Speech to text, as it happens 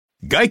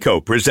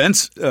Geico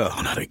presents,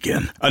 not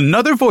again,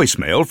 another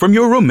voicemail from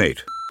your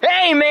roommate.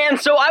 Hey, man,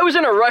 so I was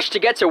in a rush to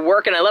get to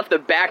work and I left the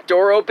back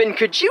door open.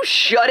 Could you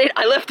shut it?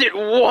 I left it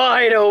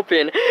wide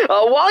open.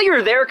 While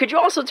you're there, could you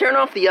also turn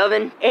off the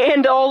oven?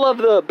 And all of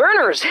the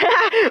burners.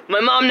 My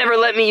mom never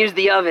let me use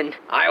the oven.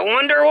 I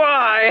wonder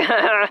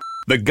why.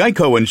 The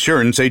Geico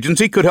Insurance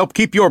Agency could help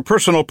keep your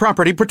personal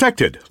property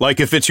protected, like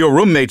if it's your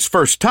roommate's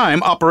first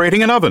time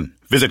operating an oven.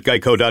 Visit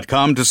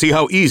geico.com to see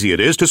how easy it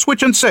is to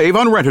switch and save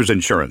on renter's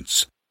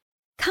insurance.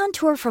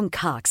 Contour from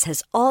Cox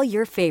has all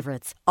your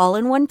favorites, all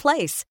in one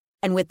place.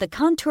 And with the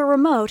Contour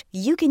Remote,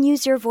 you can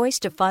use your voice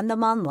to find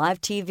them on live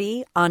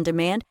TV, on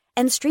demand,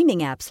 and streaming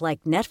apps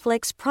like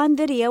Netflix, Prime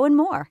Video, and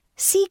more.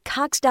 See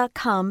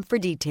Cox.com for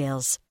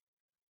details.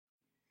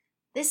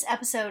 This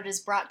episode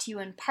is brought to you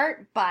in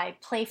part by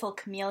Playful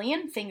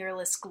Chameleon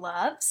Fingerless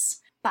Gloves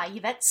by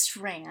Yvette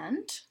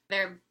Strand.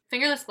 They're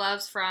fingerless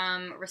gloves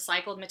from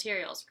recycled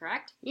materials,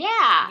 correct?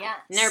 Yeah. Yes.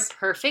 And they're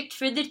perfect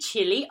for the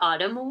chilly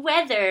autumn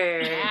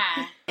weather.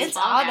 Yeah. It's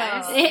fall, autumn.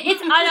 guys.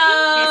 It's In case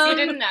autumn. you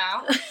didn't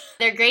know.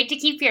 They're great to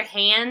keep your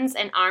hands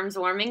and arms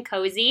warm and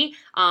cozy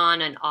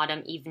on an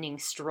autumn evening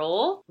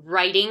stroll,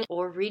 writing,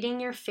 or reading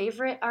your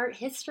favorite art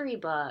history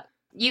book.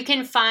 You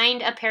can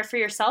find a pair for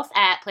yourself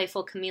at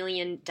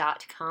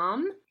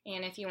playfulchameleon.com.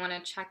 And if you want to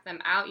check them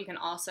out, you can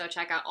also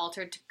check out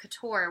Altered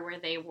Couture, where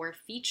they were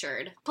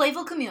featured,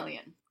 Playful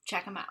Chameleon.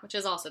 Check them out. which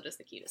is also just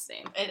the cutest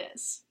name. It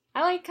is.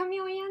 I like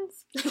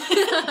chameleons.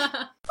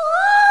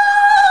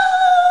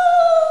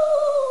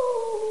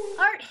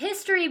 Art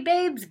History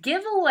Babes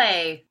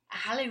giveaway. A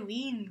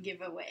Halloween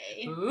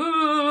giveaway.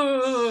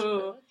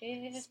 Ooh.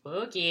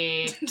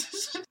 Spooky.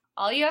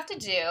 All you have to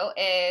do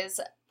is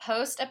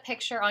post a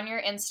picture on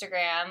your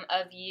Instagram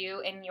of you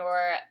in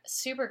your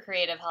super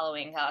creative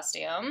Halloween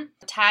costume,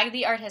 tag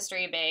the Art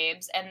History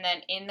Babes, and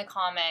then in the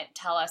comment,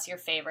 tell us your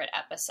favorite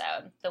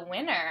episode. The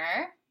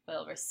winner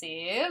will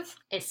receive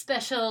A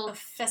special, A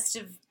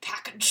festive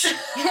package.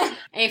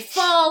 a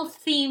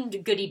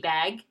fall-themed goodie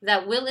bag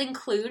that will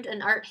include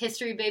an Art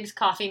History Babes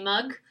coffee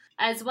mug,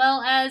 as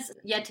well as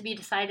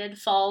yet-to-be-decided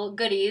fall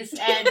goodies,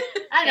 and,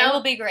 I It know,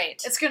 will be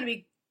great. It's going to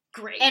be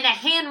great. and a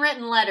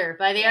handwritten letter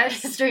by the Art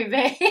Yes. History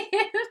Babes.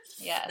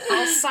 Yes.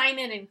 I'll sign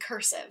it in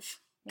cursive.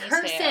 Me too.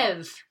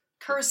 Cursive.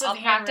 Cursive I'll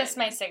practice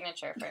my handwritten.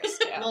 signature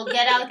first, too. We'll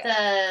get out Okay.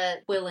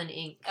 the quill and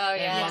ink. Oh,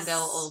 And yes. we'll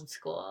go old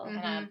school.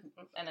 Mm.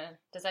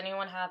 Does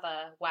anyone have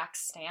a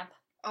wax stamp?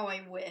 Oh,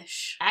 I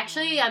wish.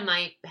 Actually, I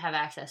might have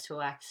access to a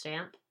wax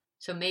stamp.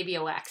 So maybe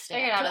a wax stamp.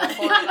 Figured out of the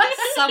four of us,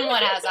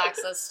 someone has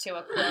access to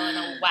a quill and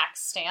a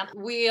wax stamp.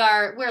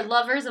 We're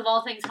lovers of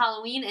all things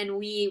Halloween, and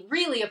we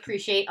really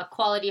appreciate a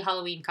quality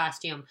Halloween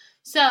costume.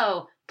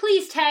 So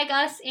please tag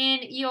us in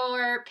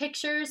your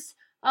pictures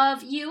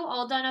of you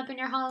all done up in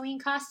your Halloween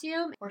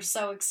costume. We're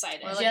so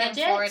excited. We're Judge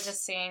looking it. forward to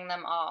seeing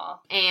them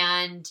all.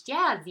 And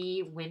yeah,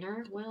 the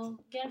winner will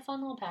get a fun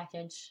little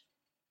package.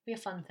 Be a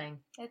fun thing.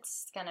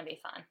 It's gonna be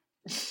fun.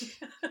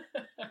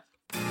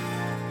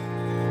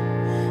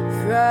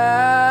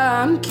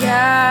 From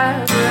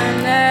Cabernet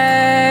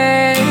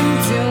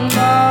to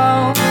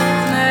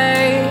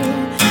Monet,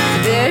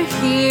 they're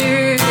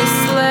here to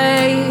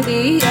slay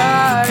the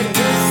art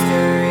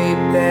history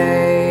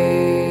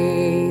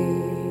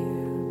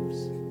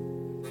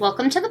babes.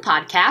 Welcome to the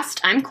podcast.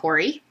 I'm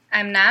Corey.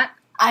 I'm Nat.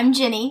 I'm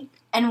Ginny,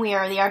 and we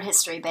are the Art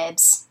History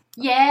Babes.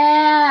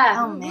 Yeah.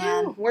 Oh,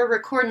 man. We're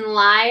recording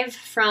live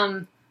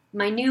from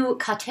my new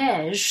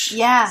cottage.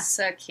 Yeah.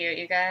 So cute,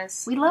 you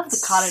guys. We love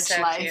the cottage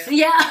So life. cute.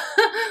 Yeah.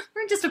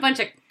 We're just a bunch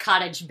of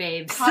cottage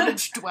babes.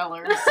 Cottage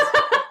dwellers.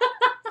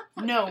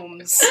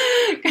 Gnomes.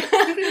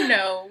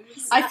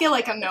 Gnomes. I feel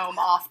like a gnome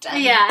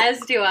often. Yeah, as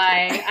do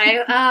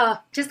I.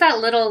 Just that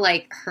little,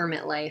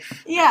 hermit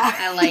life. Yeah.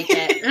 I like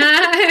it.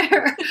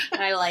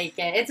 I like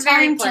it. It's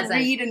very Time pleasant. to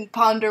read and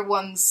ponder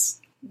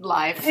one's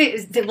life.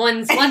 It's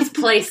one's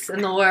place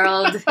in the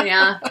world.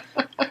 Yeah.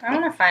 I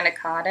want to find a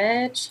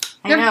cottage.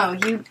 I know.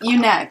 You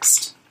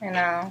next. I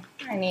know.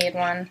 I need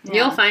one. Yeah.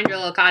 You'll find your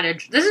little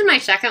cottage. This is my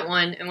second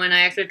one, and when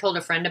I actually told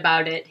a friend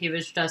about it, he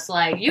was just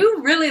like,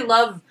 "You really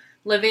love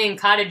living in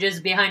cottages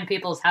behind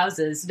people's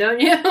houses, don't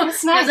you?"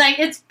 It's I nice. was like,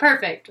 "It's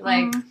perfect.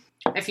 Mhm.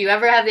 If you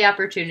ever have the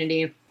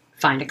opportunity,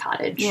 find a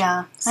cottage."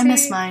 Yeah. I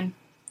miss See? mine.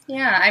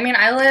 Yeah, I mean,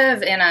 I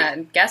live in a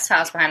guest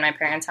house behind my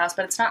parents' house,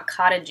 but it's not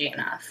cottagey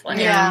enough.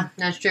 Yeah.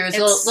 That's true. It's,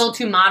 It's- a little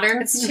too modern.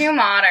 It's too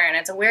modern.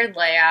 It's a weird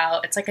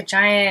layout. It's like a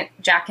giant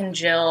Jack and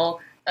Jill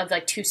of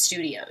two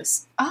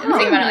studios. Oh.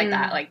 Think about it like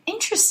that.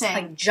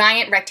 Interesting.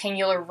 Giant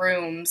rectangular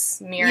rooms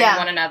mirroring Yeah.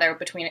 one another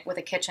with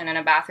a kitchen and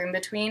a bathroom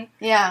between.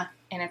 Yeah.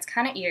 And it's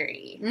kind of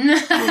eerie.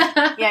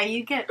 Yeah,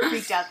 you get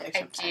freaked out there I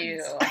sometimes.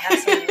 do. I have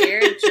some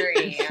weird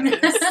dreams.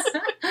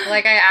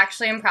 I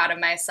actually am proud of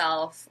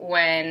myself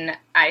when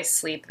I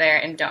sleep there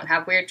and don't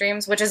have weird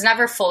dreams, which is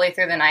never fully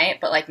through the night,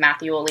 but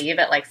Matthew will leave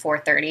at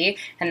 4:30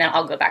 and then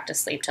I'll go back to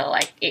sleep till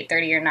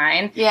 8:30 or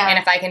 9. Yeah. And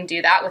if I can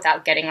do that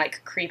without getting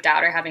creeped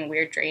out or having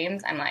weird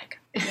dreams, I'm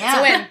it's Yeah.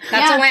 a win.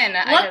 That's Yeah. a win.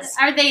 What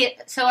are they?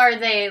 So are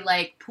they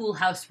pool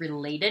house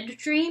related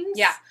dreams?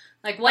 Yeah.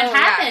 What Oh, yeah.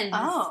 happens?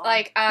 Oh.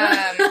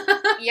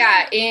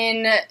 Yeah,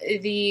 in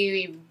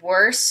the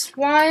worst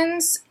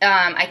ones,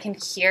 I can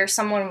hear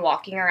someone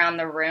walking around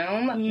the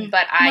room,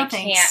 but I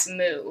can't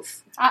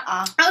move.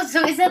 Oh,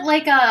 so is it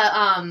like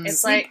a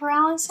It's Sleep like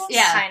paralysis?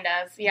 Yeah. kind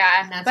of,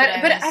 yeah. That's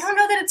But what I don't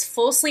know that it's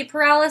full sleep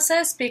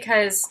paralysis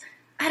because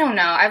I don't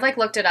know. I've like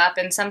looked it up,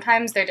 and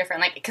sometimes they're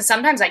different. Like, because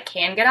sometimes I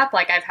can get up.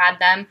 Like, I've had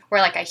them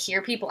where like I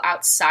hear people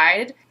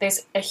outside.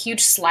 There's a huge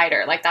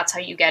slider. Like, that's how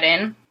you get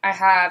in. I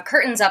have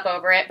curtains up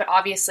over it, but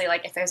obviously,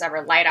 like, if there's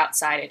ever light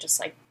outside, it just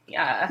like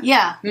Yeah.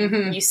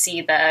 Mm-hmm. you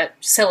see the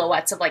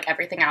silhouettes of like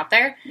everything out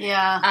there.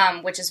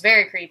 Yeah. Which is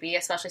very creepy,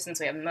 especially since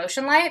we have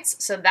motion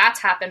lights. So that's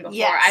happened before.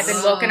 Yes. I've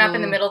been woken up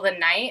in the middle of the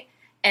night,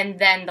 and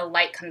then the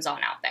light comes on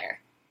out there,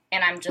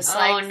 and I'm just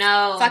like,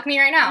 no. fuck me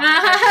right now.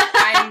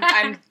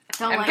 I'm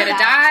Don't I'm like gonna that.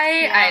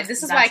 die. Yeah.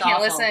 This is why I That's can't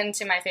awful. listen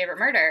to My Favorite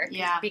Murder.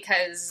 Yeah.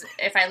 Because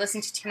if I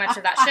listen to too much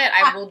of that shit,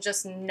 I will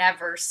just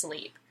never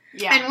sleep.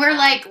 Yeah. And we're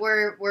like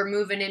we're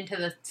moving into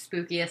the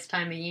spookiest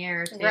time of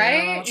year, too.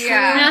 Right?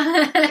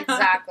 Yeah.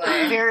 Exactly.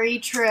 Very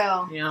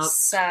true. Yep.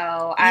 So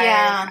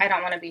Yeah. I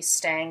don't want to be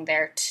staying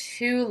there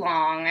too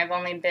long. I've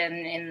only been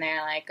in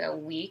there like a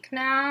week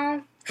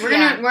now.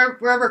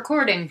 We're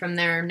recording from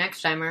there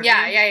next time, aren't we?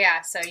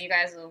 Yeah. So you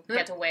guys will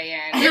get to weigh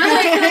in.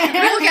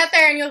 You'll get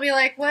there and you'll be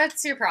like,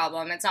 "What's your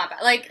problem?" It's not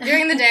bad. Like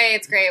during the day,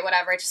 it's great,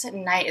 whatever. Just at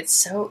night, it's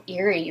so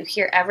eerie. You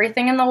hear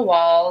everything in the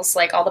walls,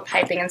 like all the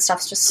piping and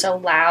stuff's just so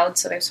loud.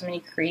 So there's so many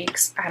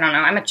creaks. I don't know.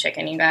 I'm a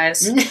chicken, you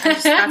guys.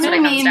 That's what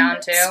it comes down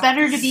to. It's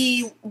better to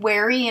be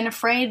wary and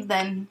afraid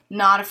than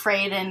not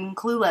afraid and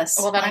clueless.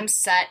 Well, then I'm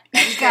set.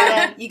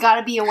 You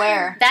gotta be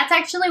aware. That's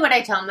actually what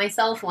I tell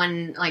myself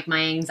when, like, my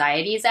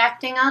anxiety is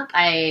acting up.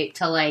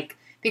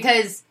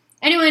 Because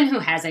anyone who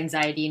has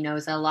anxiety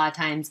knows that a lot of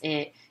times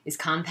it is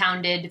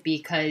compounded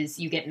because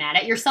you get mad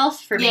at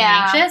yourself for being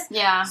anxious.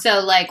 Yeah. So,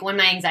 like, when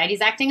my anxiety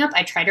is acting up,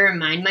 I try to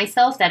remind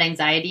myself that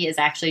anxiety is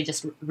actually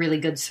just really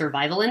good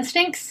survival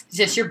instincts. It's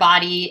just your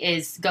body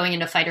is going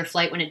into fight or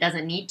flight when it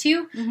doesn't need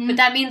to. Mm-hmm. But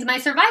that means my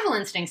survival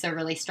instincts are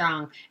really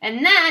strong.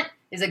 And that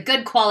is a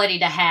good quality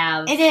to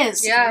have. It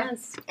is. Yeah.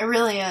 Yes. It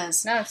really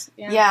is. No,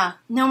 Yeah.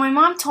 No, my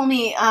mom told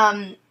me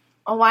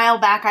a while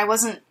back, I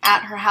wasn't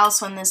at her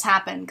house when this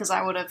happened because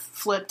I would have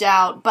flipped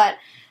out, but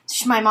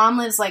my mom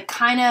lives like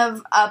kind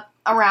of up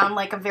around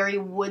like a very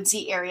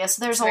woodsy area, so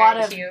there's a lot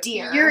of cute.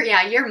 deer.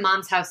 Your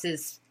mom's house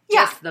is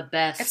just the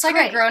best. It's like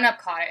Great. a grown-up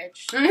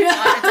cottage.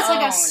 It's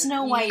like a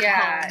Snow White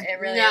Yeah, home. it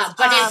really Yeah, is.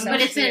 but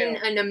it's so in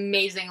cute. an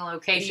amazing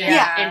location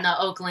Yeah. in the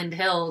Oakland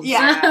Hills.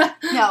 Yeah.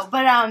 No,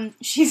 but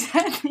she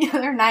said the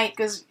other night,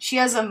 because she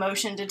has a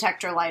motion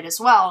detector light as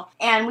well,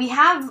 and we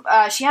have,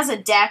 she has a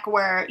deck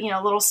where,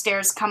 little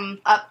stairs come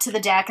up to the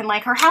deck, and,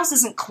 like, her house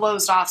isn't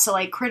closed off, so,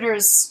 like,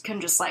 critters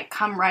can just, like,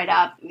 come right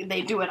up.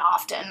 They do it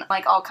often,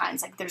 like, all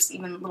kinds. Like, there's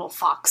even little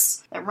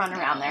fox that run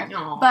around there.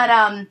 Aw.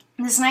 But,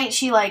 this night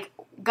she, like,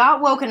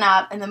 got woken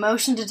up, and the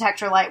motion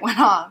detector light went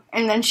off,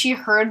 and then she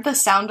heard the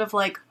sound of,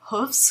 like,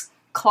 hoofs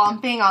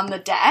clomping on the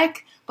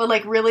deck, but,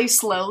 like, really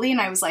slowly,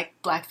 and I was like,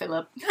 Black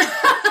Phillip.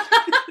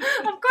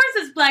 Of course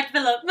it's Black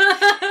Phillip.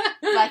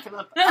 Black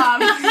Phillip.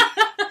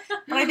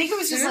 But I think it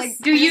was just like...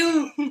 Do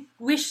you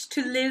wish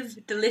to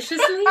live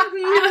deliciously?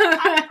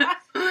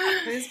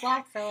 Who's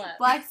Black Phillip?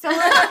 Black Phillip?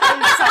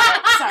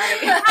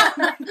 Sorry.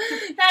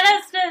 That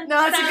has to...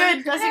 No, that's a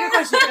good question,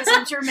 because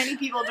I'm sure many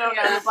people don't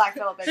know who Black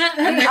Phillip is.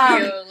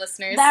 You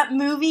listeners. That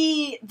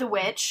movie, The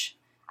Witch,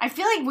 I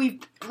feel like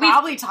we've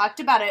probably talked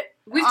about it.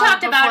 We've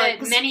talked about before, it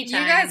 'cause many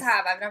times. You guys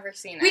have. I've never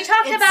seen it. We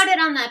talked It's- about it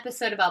on the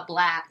episode about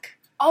Black.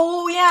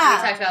 Oh, We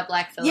yeah. talked about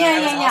Black Phillip. Yeah, I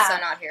was yeah, yeah. also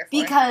not here for it.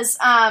 Because,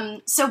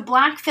 so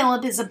Black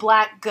Phillip is a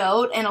black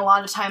goat, and a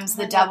lot of times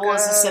the devil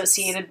is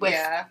associated with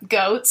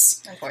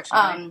goats.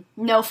 Unfortunately.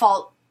 No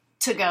fault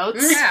to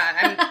goats.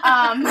 Yeah,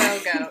 I'm Um, no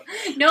goat.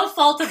 No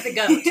fault of the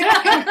goat.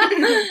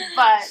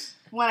 But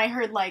when I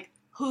heard, like,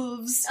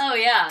 hooves Oh,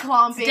 yeah.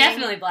 clomping, It's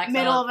definitely Black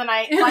middle Phillip. of the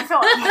night, Black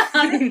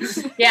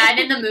Phillip. Yeah, and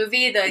in the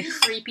movie, the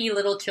creepy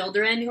little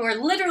children, who are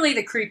literally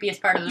the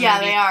creepiest part of the Yeah,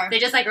 movie. they are. They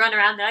just, like, run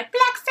around, they're like,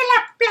 Black Phillip!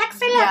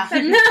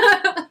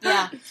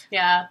 Yeah.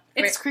 Yeah.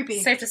 It's creepy.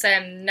 Safe to say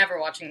I'm never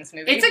watching this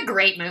movie. It's a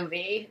great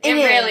movie. It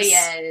really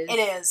is. is. It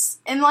is.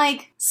 And,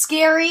 like,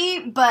 scary,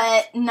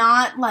 but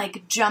not,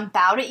 like, jump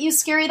out at you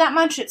scary that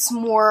much. It's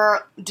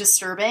more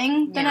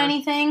disturbing than Yeah.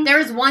 anything. There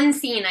was one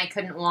scene I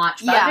couldn't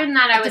watch, but Yeah, other than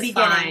that, at I the was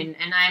beginning. fine.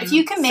 And I'm If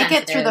you can make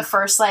it through the sensitive.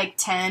 first, like,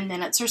 10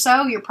 minutes or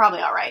so, you're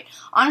probably all right.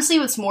 Honestly,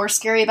 what's more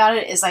scary about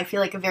it is I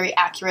feel like a very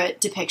accurate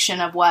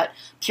depiction of what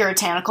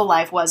puritanical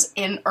life was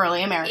in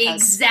early America.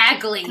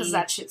 Exactly. Because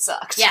that shit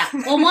sucked. Yeah.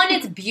 Well, one,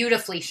 it's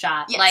beautifully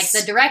shot. Yes. Like,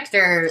 the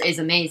director is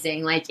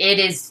amazing. Like, it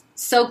is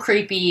so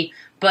creepy,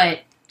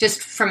 but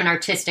just from an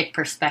artistic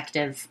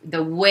perspective,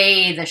 the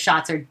way the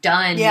shots are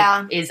done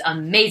is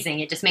amazing.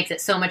 It just makes it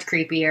so much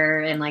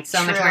creepier and, like,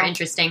 so much True. more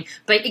interesting.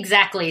 But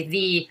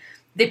exactly,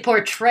 the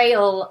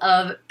portrayal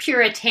of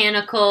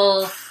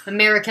puritanical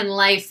American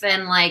life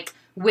and, like,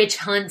 witch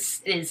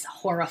hunts is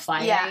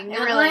horrifying. Yeah, it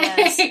really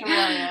is. It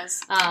really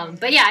is.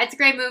 But yeah, it's a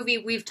great movie.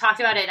 We've talked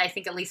about it, I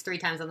think, at least 3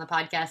 times on the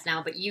podcast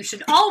now, but you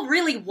should all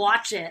really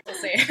watch it. We'll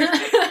see.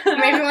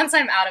 Maybe once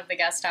I'm out of the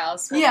guest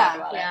house, we'll talk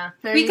about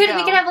it. We could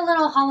have a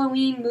little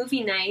Halloween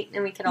movie night,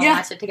 and we could all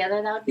watch it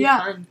together. That would be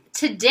fun.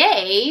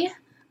 Today,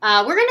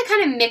 we're going to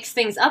kind of mix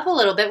things up a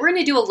little bit. We're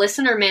going to do a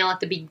listener mail at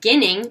the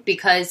beginning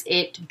because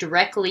it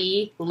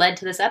directly led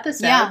to this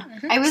episode. Yeah.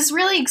 I was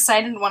really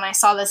excited when I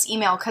saw this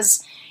email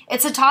because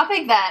it's a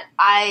topic that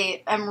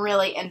I am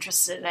really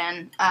interested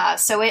in.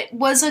 So it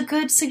was a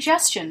good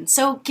suggestion.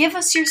 So give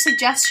us your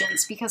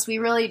suggestions because we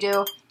really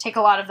do take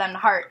a lot of them to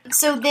heart.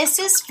 So this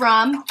is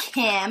from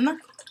Kim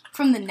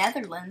from the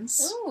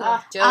Netherlands. Ooh,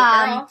 Joe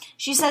girl.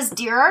 She says,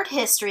 "Dear Art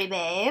History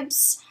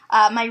Babes,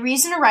 my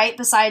reason to write,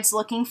 besides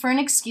looking for an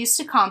excuse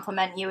to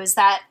compliment you, is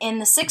that in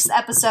the 6th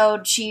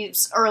episode,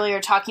 she's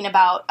earlier talking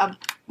about a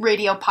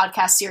radio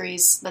podcast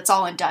series that's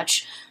all in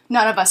Dutch.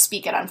 None of us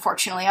speak it,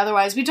 unfortunately.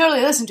 Otherwise, we totally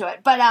listen to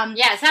it. But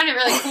yeah, it sounded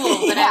really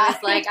cool, but I was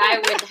like, I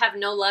would have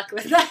no luck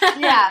with that.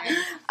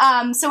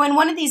 Yeah. So in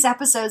one of these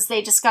episodes,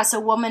 they discuss a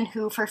woman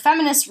who, for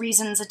feminist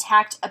reasons,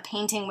 attacked a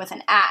painting with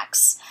an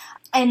axe.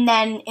 And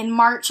then in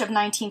March of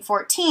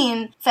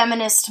 1914,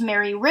 feminist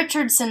Mary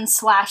Richardson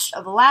slashed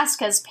a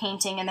Velasquez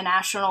painting in the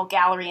National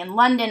Gallery in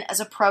London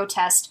as a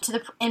protest to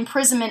the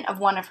imprisonment of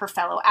one of her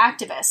fellow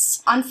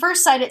activists. On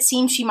first sight, it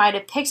seems she might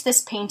have picked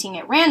this painting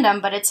at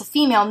random, but it's a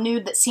female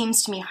nude that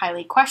seems to me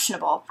highly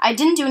questionable. I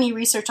didn't do any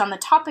research on the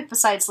topic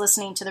besides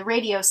listening to the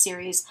radio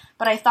series,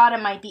 but I thought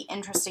it might be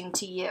interesting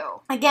to you.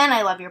 Again,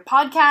 I love your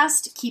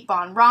podcast. Keep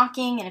on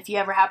rocking, and if you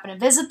ever happen to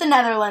visit the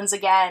Netherlands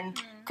again,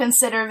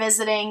 consider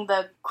visiting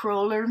the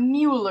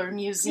Kröller-Müller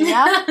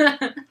Museum,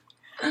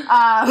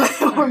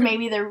 or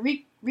maybe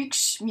the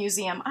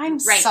Rijksmuseum. I'm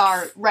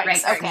sorry.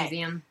 Rijksmuseum.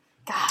 Okay.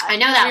 God. I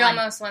know that we one.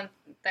 almost went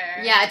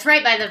there. Yeah, it's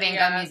right by the Van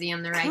Gogh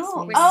Museum, the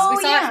Rijksmuseum. We saw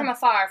it from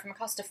afar, from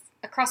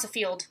across a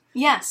field.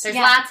 Yes. There's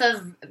lots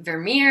of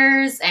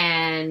Vermeers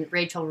and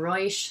Rachel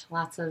Ruysch.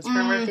 Lots of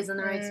her work is in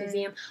the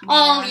Rijksmuseum.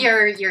 All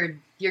your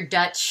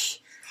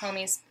Dutch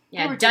homies.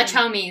 Yeah, Dutch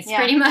homies,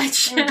 pretty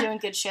much. They were doing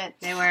good shit.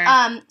 They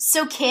were.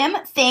 So, Kim,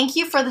 thank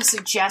you for the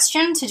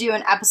suggestion to do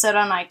an episode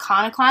on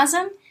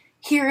iconoclasm.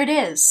 Here it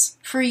is,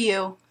 for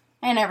you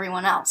and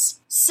everyone else.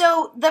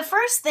 So, the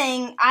first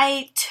thing,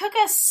 I took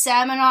a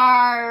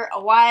seminar a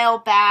while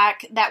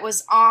back that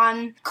was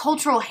on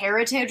cultural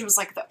heritage, was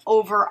like the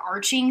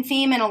overarching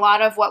theme, and a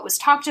lot of what was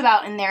talked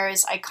about in there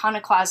is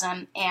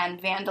iconoclasm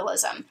and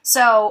vandalism.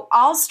 So,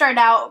 I'll start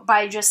out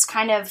by just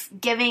kind of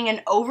giving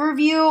an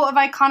overview of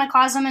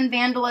iconoclasm and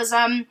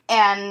vandalism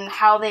and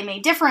how they may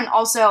differ, and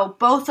also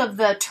both of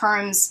the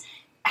terms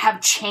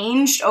have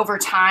changed over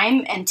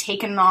time and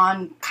taken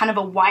on kind of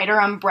a wider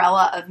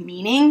umbrella of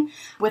meaning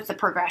with the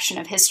progression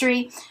of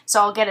history. So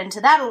I'll get into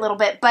that a little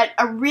bit, but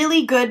a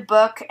really good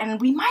book,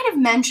 and we might have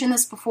mentioned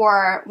this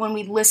before when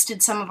we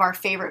listed some of our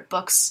favorite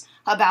books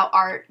about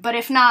art, but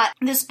if not,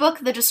 this book,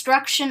 The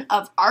Destruction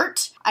of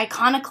Art,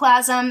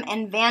 Iconoclasm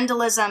and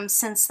Vandalism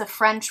Since the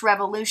French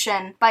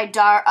Revolution by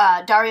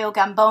Dario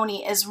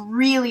Gamboni, is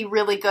really,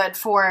 really good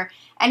for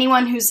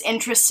anyone who's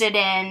interested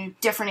in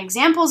different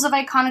examples of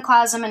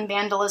iconoclasm and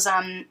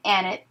vandalism,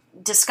 and it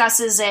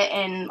discusses it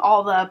in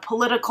all the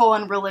political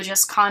and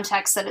religious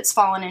context that it's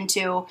fallen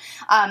into,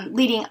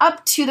 leading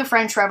up to the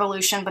French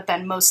Revolution, but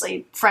then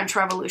mostly French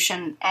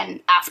Revolution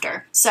and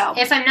after. So,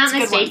 if I'm not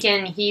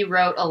mistaken, he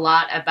wrote a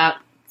lot about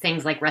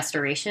things like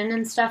restoration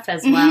and stuff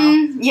as well.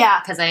 Mm-hmm. Yeah.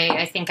 Because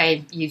I think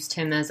I used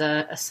him as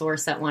a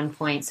source at one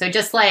point. So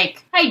just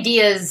like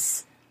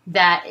ideas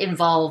that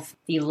involve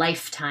the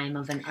lifetime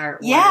of an artwork.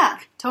 Yeah,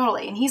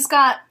 totally. And he's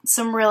got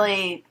some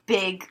really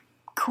big,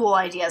 cool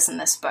ideas in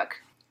this book.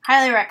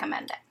 Highly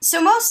recommend it.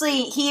 So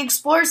mostly, he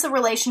explores the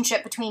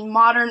relationship between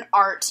modern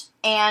art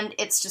and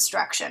its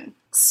destruction.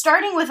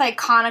 Starting with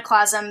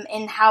iconoclasm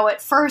and how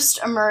it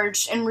first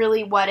emerged and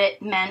really what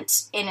it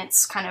meant in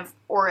its kind of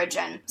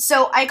origin.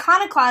 So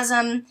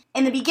iconoclasm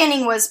in the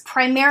beginning was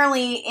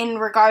primarily in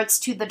regards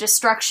to the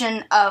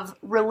destruction of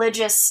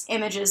religious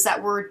images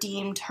that were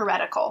deemed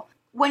heretical.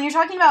 When you're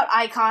talking about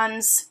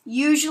icons,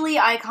 usually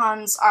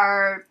icons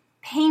are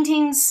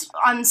paintings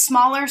on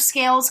smaller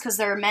scales because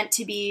they're meant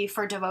to be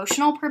for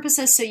devotional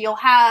purposes. So you'll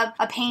have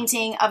a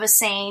painting of a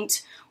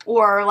saint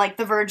or like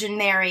the Virgin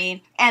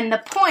Mary. And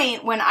the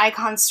point when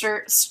icons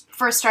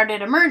first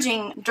started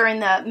emerging during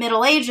the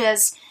Middle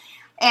Ages,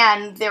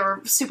 and they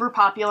were super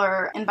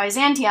popular in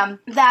Byzantium,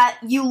 that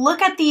you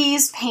look at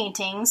these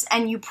paintings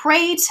and you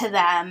pray to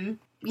them,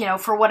 you know,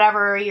 for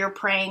whatever you're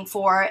praying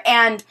for,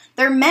 and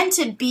they're meant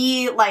to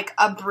be like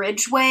a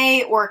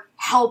bridgeway or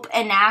help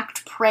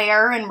enact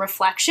prayer and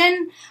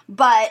reflection,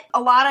 but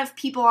a lot of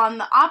people on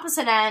the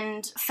opposite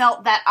end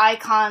felt that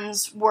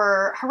icons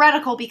were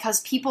heretical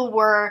because people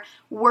were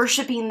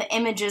worshiping the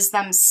images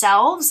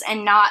themselves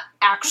and not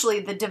actually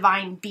the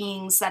divine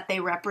beings that they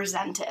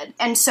represented.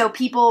 And so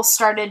people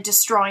started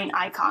destroying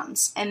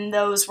icons, and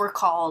those were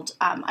called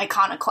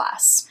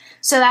iconoclasts.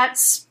 So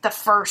that's the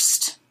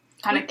first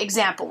kind of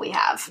example we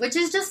have. Which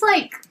is just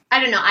like,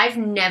 I don't know, I've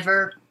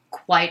never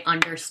quite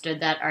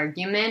understood that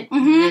argument,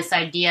 this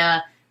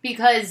idea,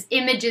 because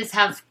images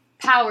have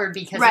power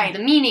because of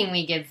the meaning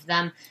we give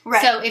them.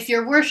 Right. So if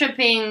you're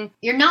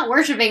not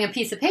worshiping a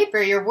piece of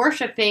paper, you're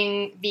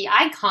worshiping the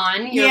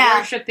icon, you're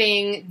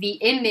worshiping the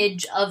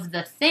image of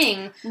the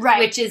thing,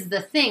 which is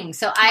the thing.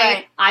 So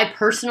I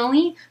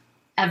personally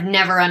have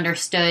never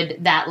understood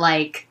that,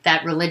 like,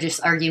 that religious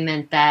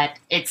argument that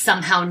it's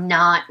somehow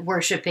not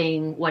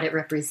worshiping what it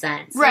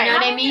represents. Right. You know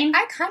what I mean?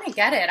 I kind of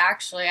get it,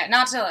 actually.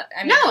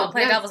 I'll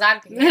play devil's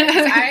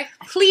advocate.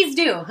 Please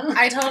do.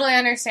 I totally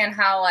understand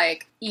how,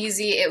 like,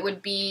 easy it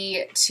would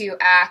be to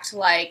act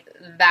like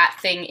that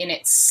thing in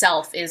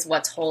itself is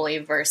what's holy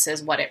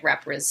versus what it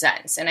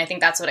represents. And I think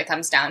that's what it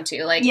comes down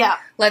to. Like,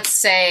 let's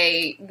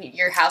say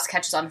your house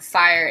catches on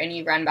fire and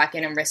you run back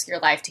in and risk your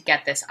life to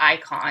get this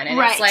icon. And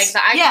it's like,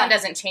 the icon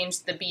doesn't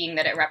change the being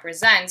that it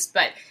represents,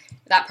 but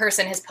that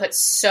person has put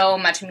so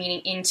much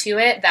meaning into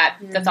it that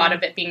the thought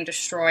of it being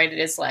destroyed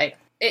is like,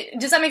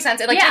 does that make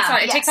sense?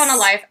 It takes on a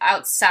life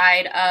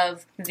outside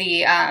of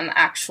the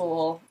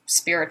actual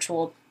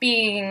spiritual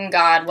being,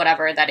 God,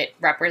 whatever that it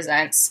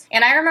represents.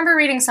 And I remember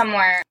reading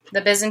somewhere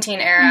the Byzantine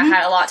era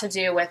had a lot to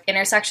do with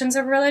intersections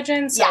of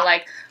religion. So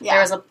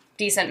there was a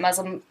decent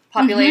Muslim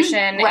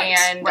population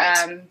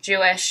and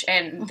Jewish,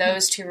 and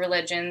those two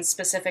religions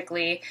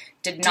specifically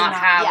did not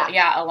have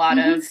a lot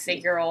of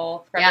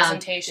figural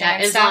representation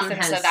and stuff,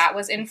 and so that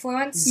was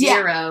influenced.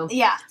 Zero.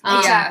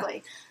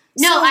 Exactly.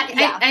 No,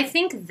 I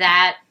think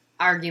that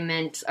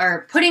argument,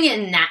 or putting it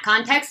in that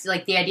context,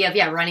 like the idea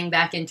of running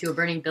back into a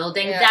burning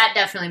building, that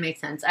definitely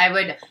makes sense. I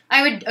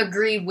would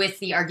agree with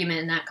the argument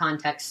in that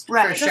context, for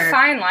sure. It's a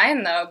fine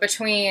line, though,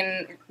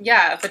 between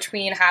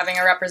having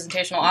a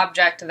representational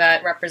object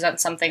that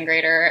represents something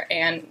greater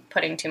and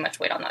putting too much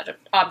weight on that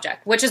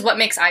object, which is what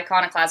makes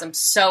iconoclasm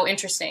so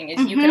interesting,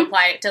 is you can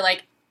apply it to,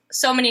 like,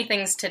 so many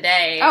things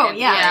today.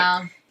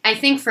 I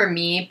think for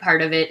me,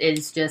 part of it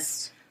is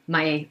just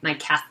my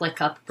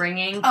Catholic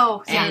upbringing.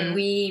 And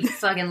we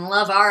fucking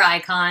love our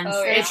icons.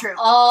 It's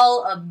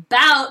all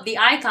about the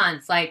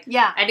icons. Like,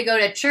 I had to go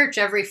to church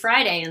every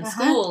Friday in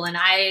school, and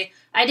I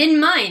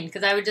didn't mind,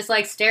 because I would just,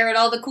 like, stare at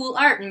all the cool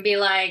art and be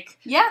like,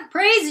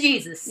 praise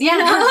Jesus. You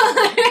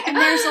know? And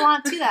there's a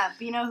lot to that.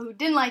 But you know who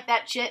didn't like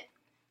that shit?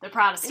 The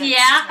Protestants.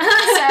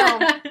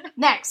 So,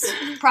 next,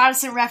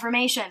 Protestant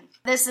Reformation.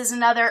 This is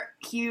another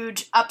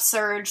huge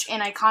upsurge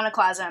in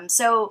iconoclasm.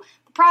 So,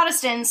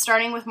 Protestants,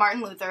 starting with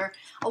Martin Luther,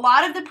 a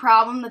lot of the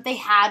problem that they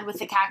had with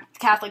the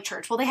Catholic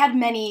Church, well, they had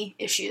many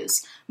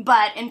issues,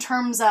 but in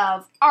terms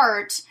of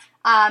art,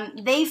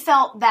 they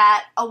felt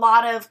that a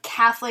lot of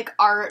Catholic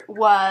art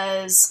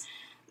was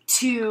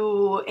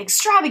too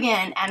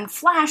extravagant and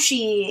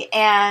flashy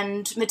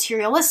and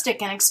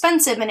materialistic and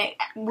expensive, and it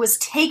was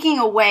taking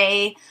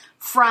away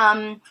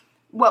from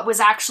what was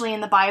actually in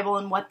the Bible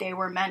and what they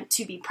were meant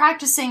to be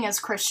practicing as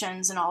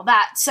Christians and all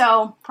that.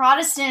 So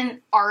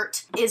Protestant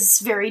art is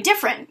very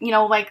different. You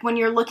know, like when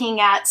you're looking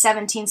at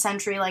 17th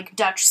century, like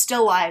Dutch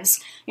still lifes,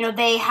 you know,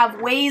 they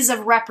have ways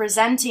of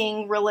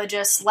representing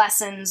religious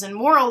lessons and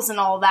morals and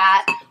all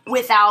that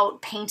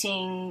without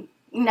painting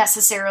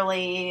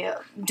necessarily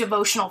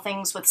devotional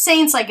things with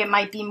saints. Like it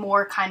might be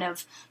more kind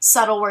of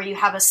subtle, where you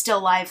have a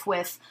still life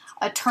with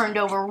a turned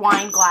over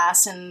wine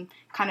glass and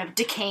kind of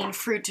decaying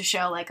fruit to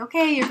show, like,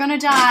 okay, you're gonna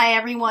die,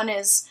 everyone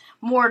is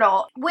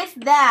mortal. With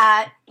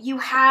that, you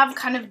have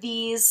kind of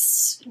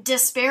these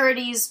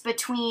disparities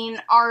between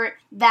art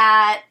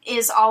that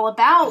is all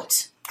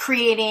about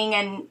creating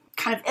and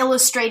kind of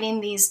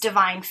illustrating these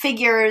divine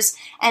figures,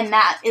 and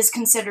that is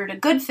considered a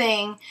good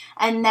thing,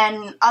 and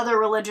then other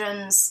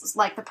religions,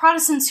 like the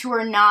Protestants, who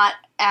are not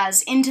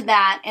as into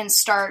that and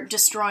start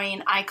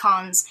destroying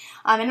icons.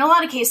 In a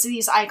lot of cases,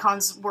 these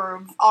icons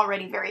were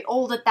already very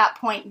old at that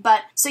point,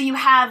 but so you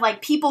have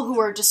like people who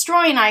are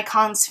destroying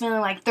icons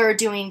feeling like they're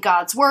doing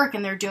God's work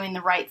and they're doing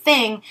the right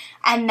thing,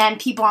 and then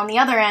people on the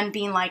other end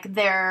being like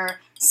they're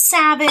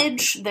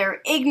savage, they're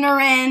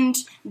ignorant,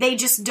 they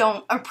just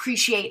don't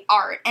appreciate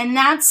art. And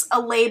that's a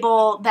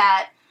label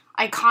that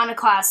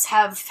iconoclasts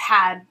have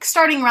had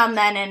starting around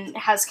then and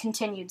has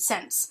continued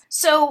since.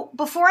 So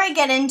before I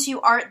get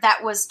into art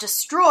that was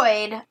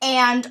destroyed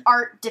and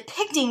art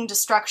depicting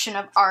destruction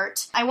of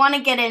art, I want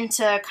to get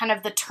into kind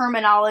of the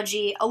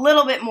terminology a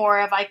little bit more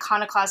of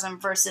iconoclasm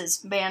versus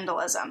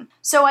vandalism.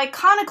 So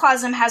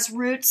iconoclasm has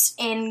roots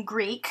in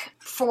Greek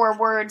for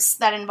words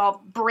that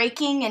involve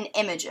breaking and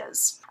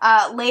images.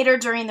 Later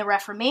during the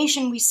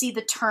Reformation, we see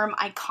the term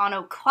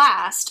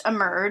iconoclast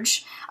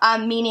emerge,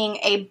 meaning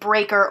a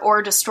breaker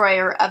or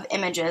destroyer of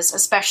images,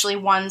 especially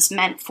ones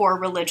meant for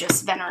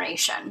religious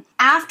veneration.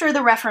 After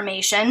the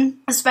Reformation,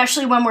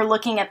 especially when we're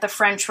looking at the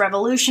French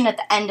Revolution at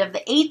the end of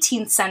the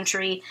 18th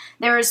century,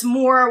 there is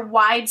more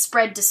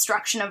widespread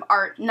destruction of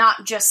art,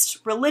 not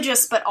just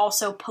religious, but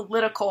also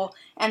political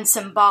and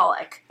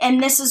symbolic.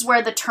 And this is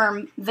where the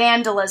term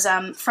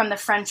vandalism, from the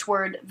French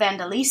word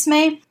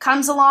vandalisme,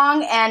 comes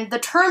along, and the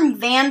term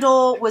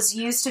vandal was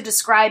used to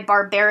describe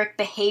barbaric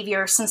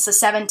behavior since the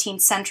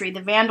 17th century.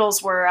 The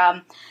Vandals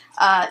were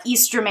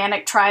East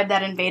Germanic tribe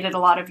that invaded a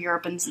lot of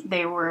Europe, and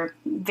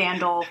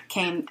Vandal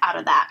came out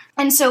of that.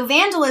 And so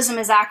vandalism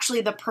is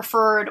actually the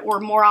preferred or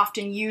more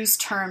often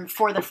used term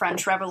for the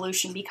French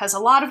Revolution, because a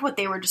lot of what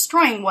they were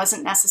destroying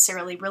wasn't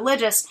necessarily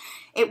religious.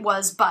 It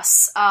was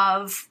busts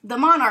of the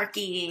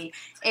monarchy.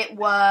 It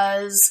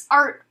was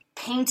art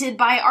painted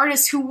by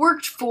artists who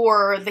worked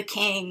for the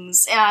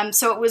kings.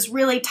 So it was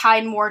really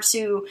tied more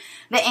to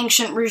the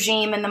ancient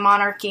regime and the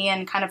monarchy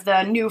and kind of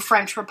the new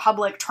French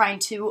Republic trying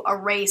to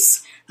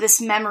erase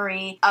this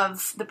memory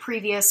of the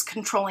previous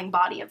controlling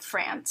body of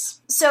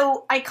France.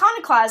 So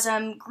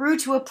iconoclasm grew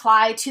to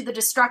apply to the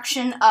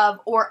destruction of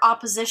or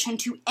opposition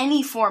to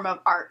any form of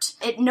art.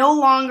 It no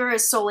longer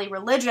is solely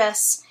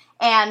religious,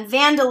 and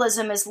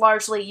vandalism is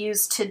largely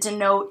used to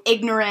denote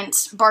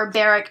ignorant,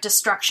 barbaric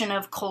destruction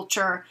of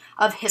culture,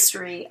 of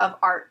history, of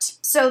art.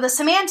 So the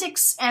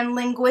semantics and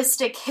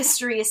linguistic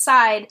history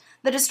aside,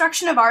 the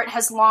destruction of art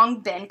has long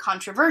been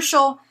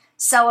controversial,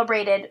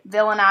 celebrated,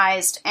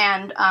 villainized,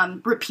 and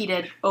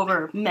repeated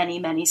over many,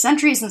 many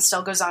centuries, and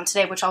still goes on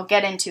today, which I'll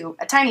get into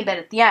a tiny bit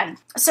at the end.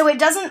 So it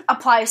doesn't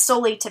apply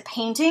solely to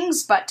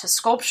paintings, but to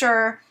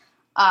sculpture,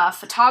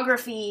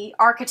 photography,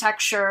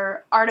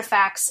 architecture,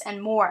 artifacts,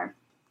 and more.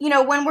 You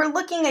know, when we're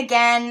looking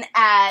again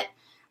at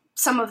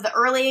some of the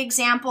early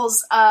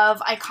examples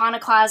of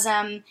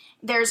iconoclasm,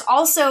 there's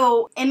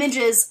also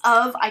images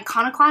of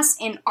iconoclasts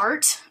in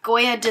art.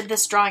 Goya did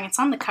this drawing. It's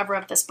on the cover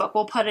of this book.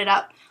 We'll put it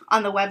up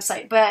on the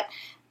website. But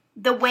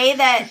the way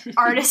that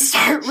artists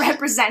start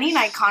representing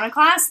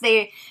iconoclasts,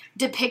 they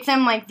depict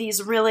them like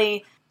these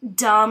really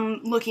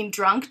dumb-looking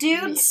drunk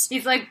dudes.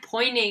 He's like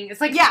pointing.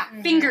 It's like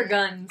finger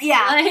guns.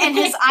 Yeah, and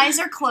his eyes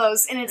are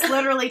closed, and it's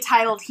literally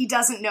titled, "He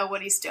Doesn't Know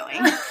What He's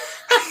Doing."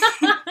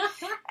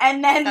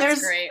 And then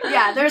there's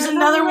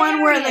another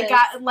one where the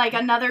guy, like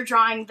another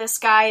drawing, this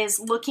guy is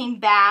looking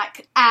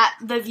back at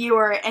the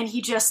viewer, and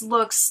he just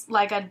looks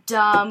like a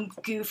dumb,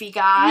 goofy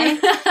guy.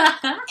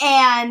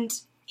 And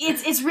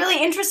it's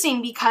really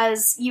interesting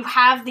because you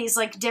have these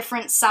like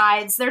different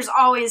sides. There's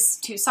always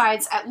two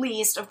sides at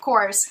least, of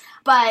course,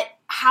 but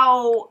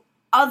how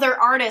other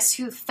artists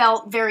who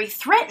felt very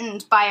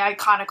threatened by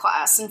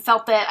iconoclasts and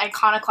felt that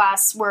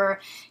iconoclasts were,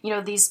 you know,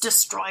 these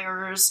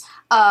destroyers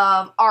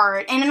of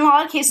art. And in a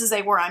lot of cases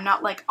they were. I'm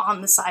not like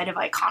on the side of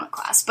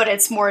iconoclasts, but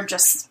it's more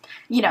just,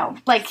 you know,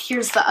 like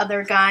here's the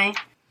other guy.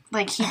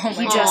 Like he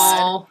truly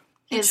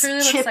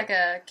looks like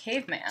a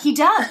caveman. He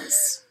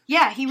does.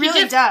 Yeah, he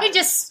really does. He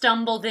just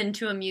stumbled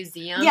into a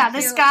museum. Yeah,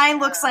 this guy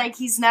looks like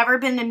he's never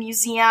been to a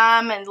museum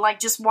and, like,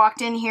 just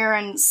walked in here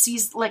and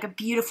sees, like, a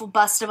beautiful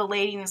bust of a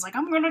lady and is like,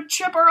 I'm gonna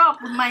chip her up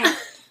with my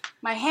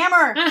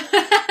hammer.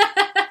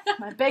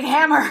 My big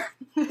hammer.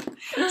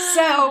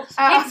 So,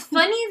 it's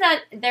funny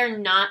that they're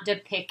not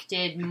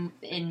depicted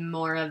in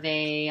more of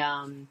a,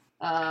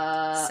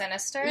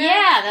 sinister?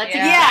 Yeah, that's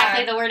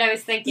exactly the word I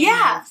was thinking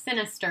of.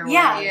 Sinister word.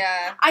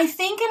 Yeah. I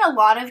think in a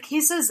lot of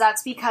cases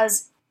that's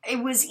because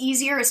it was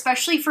easier,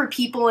 especially for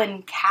people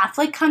in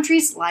Catholic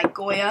countries like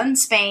Goya in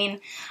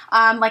Spain.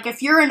 Like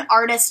if you're an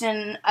artist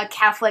in a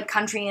Catholic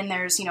country and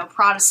there's, you know,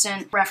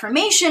 Protestant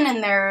Reformation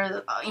and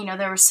there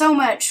was so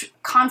much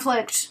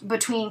conflict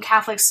between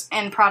Catholics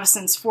and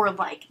Protestants for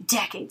like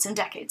decades and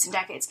decades and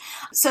decades.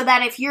 So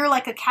that if you're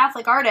like a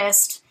Catholic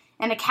artist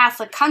in a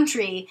Catholic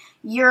country,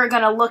 you're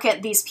going to look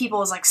at these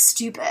people as like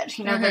stupid.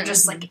 You know, they're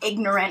just like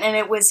ignorant. And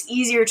it was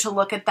easier to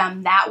look at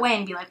them that way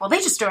and be like, well, they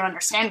just don't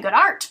understand good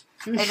art.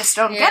 They just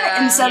don't get it.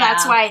 And so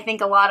that's why I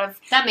think a lot of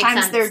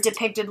times they're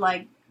depicted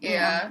like you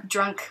know,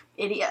 drunk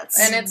idiots.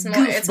 And it's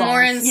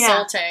more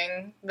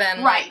insulting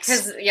than like,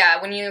 because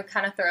when you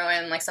kind of throw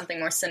in like something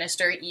more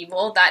sinister,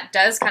 evil, that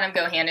does kind of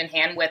go hand in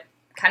hand with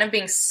kind of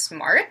being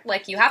smart.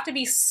 Like you have to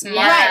be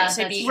smart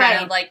to be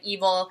kind of like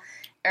evil,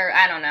 or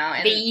I don't know.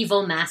 And, the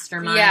evil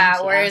mastermind.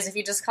 Yeah, whereas if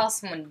you just call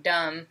someone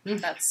dumb,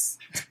 that's,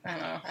 I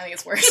don't know, I think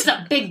it's worse. He's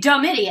a big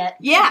dumb idiot.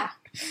 Yeah.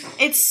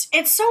 It's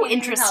so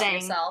interesting.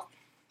 Help yourself.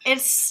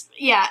 It's,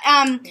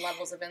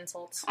 levels of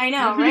insults. I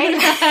know, right?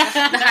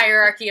 The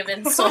hierarchy of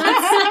insults.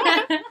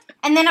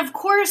 And then, of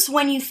course,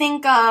 when you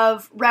think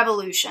of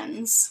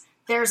revolutions,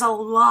 there's a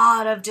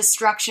lot of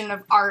destruction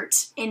of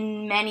art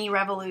in many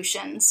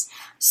revolutions.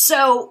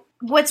 So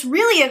what's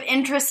really of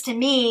interest to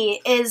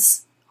me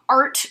is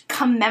art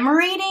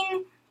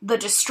commemorating the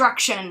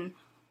destruction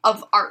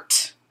of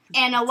art.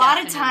 And a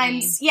lot of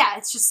times,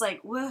 it's just like,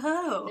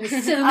 whoa.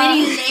 There's so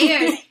many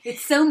layers.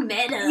 It's so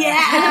meta.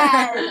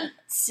 Yeah.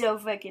 So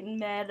fucking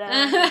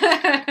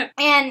meta.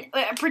 And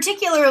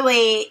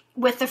particularly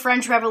with the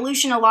French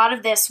Revolution, a lot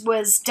of this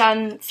was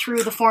done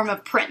through the form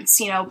of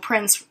prints. You know,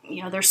 prints,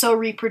 you know, they're so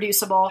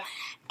reproducible.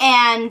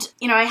 And,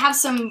 you know, I have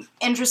some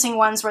interesting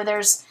ones where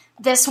there's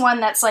this one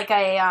that's like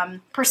a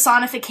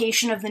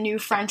personification of the new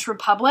French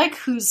Republic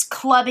who's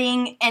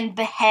clubbing and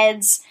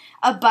beheads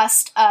a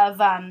bust of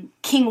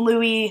King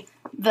Louis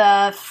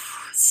the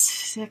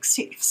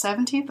 16th,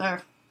 17th,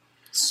 or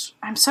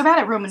I'm so bad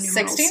at Roman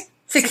numerals.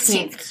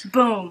 16th.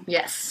 Boom.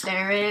 Yes.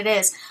 There it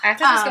is. I have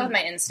to just go with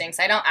my instincts.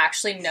 I don't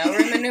actually know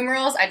Roman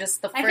numerals.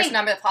 The first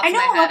number that pops in my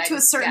head, I know up to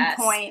a certain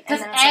point.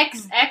 Because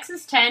X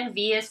is 10,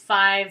 V is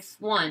 5,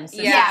 1.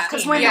 So yeah,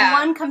 because when the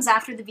 1 comes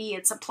after the V,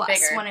 it's a plus.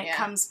 Bigger, when it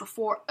comes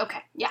before,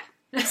 okay, yeah.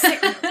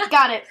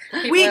 Got it.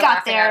 People we are got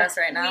laughing there. at us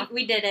right now.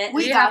 We did it.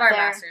 We have our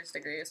master's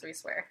degrees, we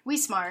swear. We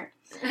smart.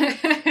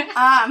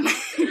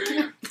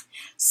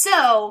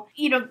 So,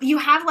 you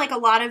have like a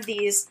lot of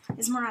these.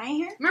 Is Mariah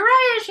here?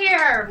 Mariah's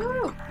here.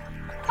 Woo.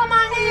 Come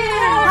on in.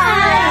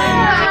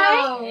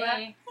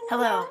 Hi.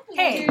 Hello.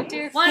 Hey.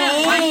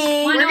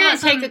 We're going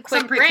to take a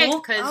quick break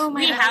because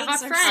we have a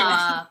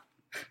friend.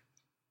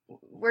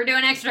 We're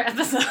doing extra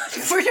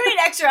episodes. We're doing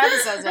extra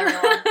episodes,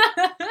 everyone.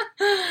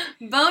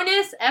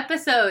 Bonus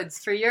episodes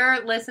for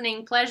your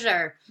listening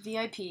pleasure.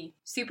 VIP.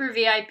 Super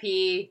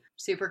VIP,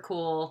 super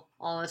cool,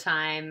 all the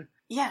time.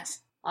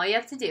 Yes. All you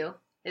have to do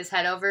is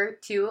head over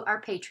to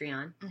our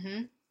Patreon.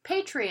 Mm-hmm.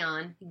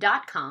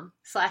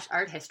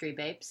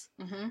 Patreon.com/arthistorybabes.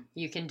 Mm-hmm.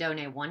 You can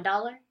donate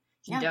 $1.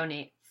 You can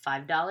donate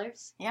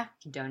 $5. Yeah. You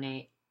can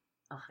donate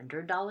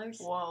 $100.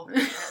 Whoa.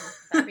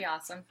 That'd be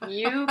awesome.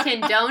 You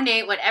can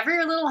donate whatever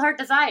your little heart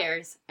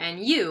desires,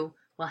 and you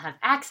will have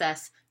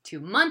access to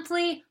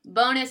monthly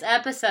bonus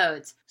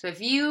episodes. So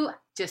if you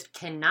just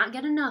cannot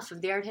get enough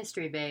of the Art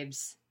History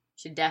Babes,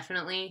 you should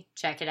definitely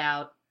check it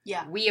out.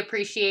 Yeah. We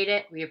appreciate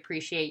it. We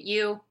appreciate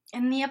you.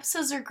 And the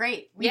episodes are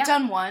great. We've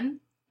done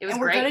one. It was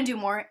and we're great. going to do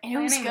more. And it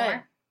was good.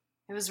 More.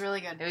 It was really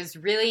good. It was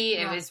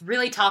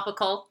really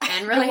topical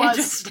and really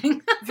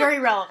interesting. Very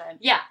relevant.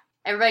 Yeah.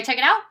 Everybody check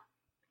it out.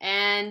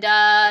 And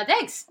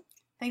thanks.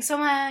 Thanks so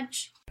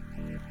much.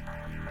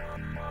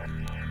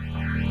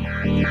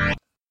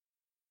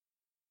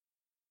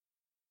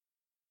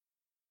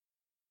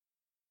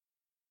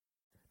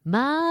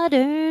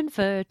 Modern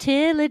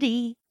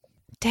fertility.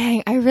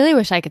 Dang, I really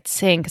wish I could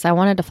sing because I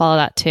wanted to follow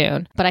that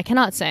tune, but I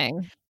cannot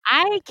sing.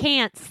 I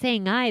can't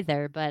sing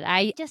either, but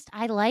I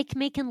like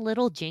making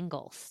little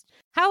jingles.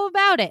 How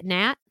about it,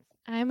 Nat?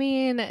 I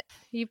mean,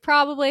 you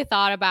probably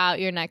thought about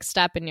your next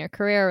step in your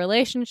career or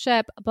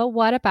relationship, but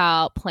what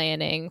about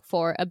planning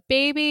for a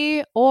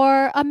baby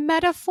or a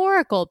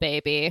metaphorical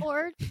baby?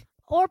 Or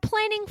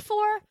planning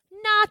for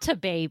not a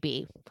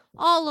baby.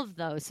 All of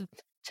those.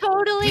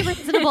 Totally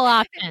reasonable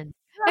options.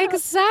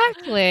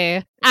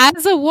 Exactly.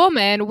 As a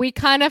woman, we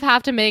kind of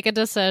have to make a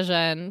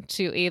decision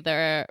to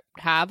either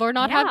have or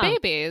not have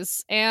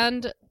babies.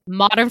 And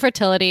modern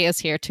fertility is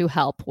here to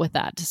help with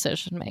that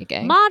decision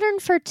making. Modern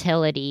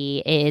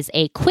fertility is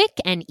a quick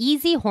and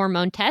easy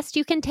hormone test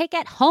you can take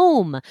at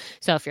home.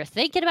 So if you're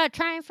thinking about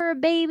trying for a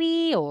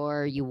baby,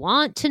 or you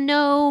want to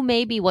know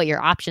maybe what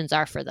your options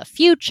are for the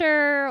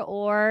future,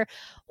 or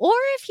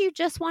if you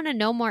just want to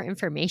know more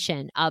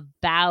information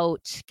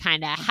about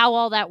kind of how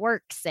all that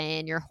works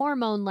and your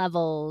hormone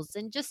levels,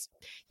 and just,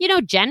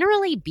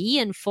 generally be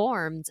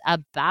informed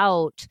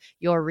about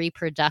your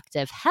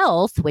reproductive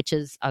health, which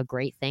is a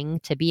great thing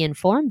to be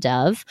informed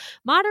of,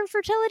 modern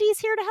fertility is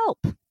here to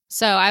help.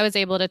 So I was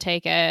able to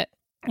take it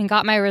and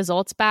got my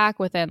results back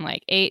within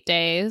like 8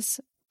 days,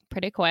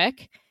 pretty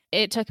quick.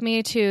 It took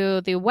me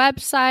to the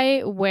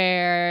website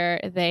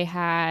where they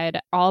had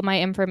all my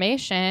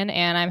information,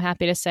 and I'm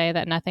happy to say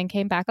that nothing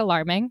came back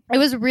alarming. It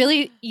was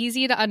really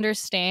easy to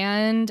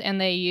understand, and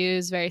they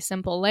use very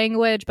simple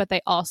language, but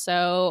they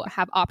also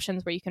have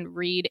options where you can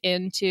read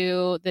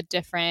into the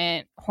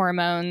different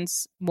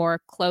hormones more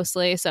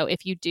closely. So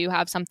if you do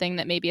have something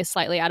that maybe is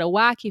slightly out of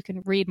whack, you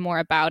can read more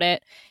about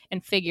it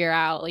and figure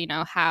out,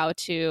 how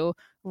to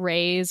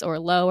raise or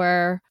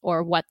lower,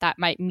 or what that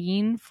might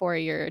mean for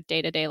your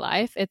day-to-day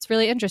life. It's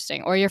really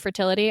interesting. Or your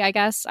fertility, I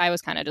guess. I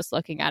was kind of just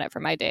looking at it for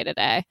my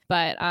day-to-day.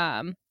 But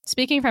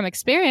speaking from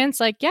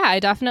experience, I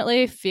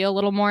definitely feel a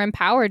little more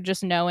empowered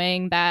just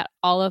knowing that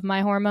all of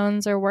my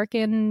hormones are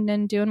working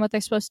and doing what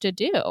they're supposed to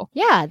do.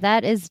 Yeah,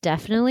 that is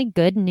definitely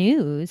good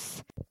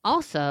news.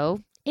 Also,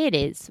 it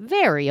is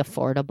very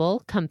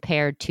affordable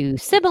compared to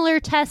similar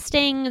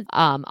testing.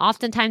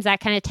 Oftentimes that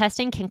kind of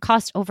testing can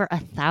cost over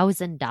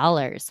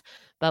 $1,000.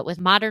 But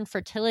with modern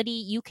fertility,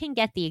 you can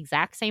get the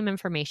exact same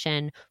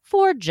information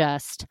for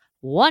just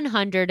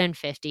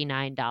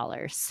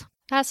 $159.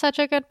 That's such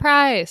a good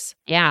price.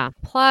 Yeah.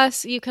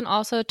 Plus, you can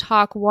also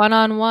talk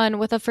one-on-one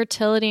with a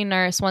fertility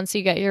nurse once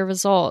you get your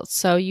results.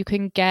 So you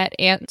can get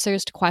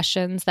answers to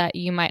questions that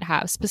you might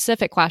have,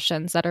 specific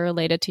questions that are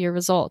related to your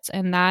results.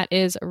 And that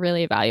is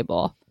really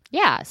valuable.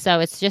 Yeah.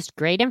 So it's just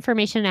great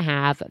information to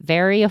have,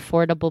 very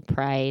affordable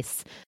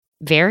price.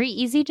 Very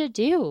easy to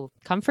do.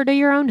 Comfort of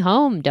your own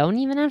home. Don't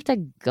even have to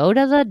go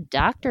to the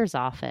doctor's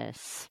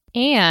office.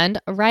 And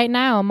right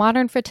now,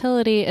 Modern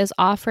Fertility is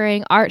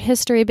offering Art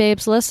History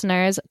Babes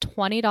listeners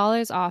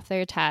 $20 off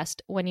their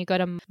test when you go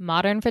to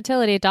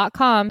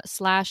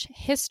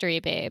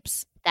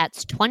modernfertility.com/historybabes.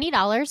 That's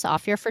 $20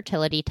 off your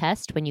fertility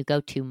test when you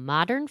go to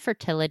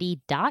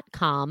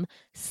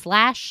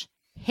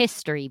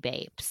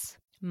modernfertility.com/historybabes.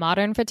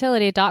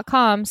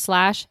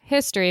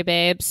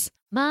 modernfertility.com/historybabes.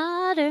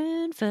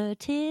 Modern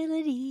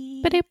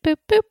fertility. Boop, boop,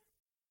 boop.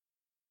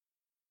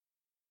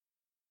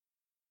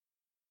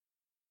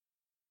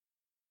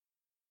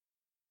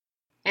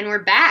 And we're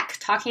back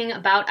talking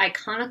about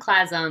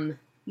iconoclasm.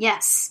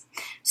 Yes.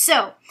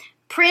 So,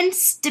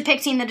 prints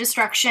depicting the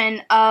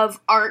destruction of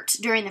art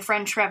during the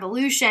French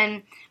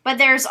Revolution, but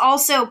there's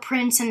also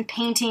prints and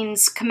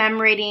paintings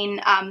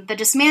commemorating the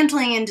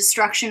dismantling and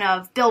destruction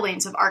of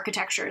buildings, of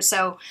architecture.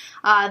 So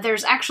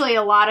there's actually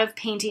a lot of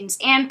paintings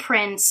and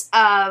prints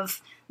of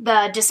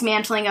the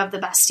dismantling of the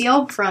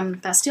Bastille from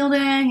Bastille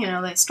Day. You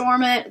know, they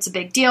storm it. It's a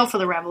big deal for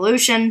the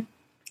revolution.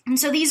 And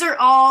so these are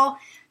all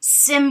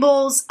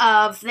symbols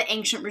of the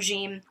ancient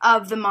regime,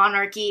 of the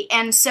monarchy.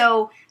 And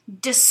so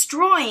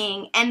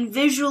destroying and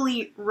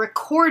visually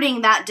recording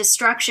that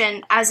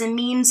destruction as a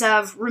means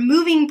of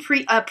removing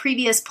a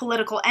previous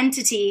political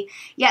entity,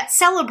 yet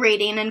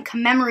celebrating and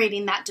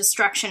commemorating that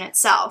destruction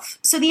itself.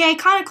 So the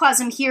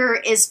iconoclasm here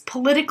is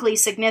politically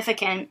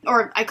significant,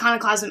 or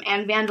iconoclasm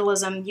and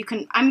vandalism.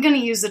 I'm going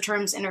to use the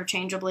terms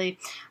interchangeably,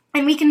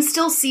 and we can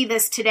still see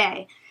this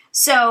today.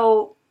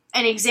 So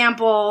an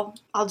example,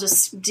 I'll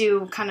just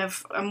do kind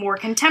of a more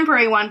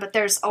contemporary one, but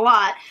there's a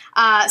lot.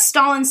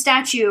 Stalin's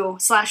statue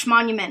 /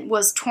 monument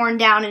was torn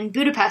down in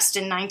Budapest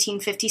in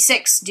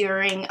 1956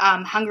 during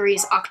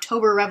Hungary's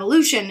October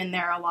Revolution, and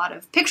there are a lot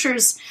of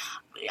pictures.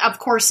 Of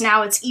course,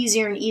 now it's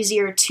easier and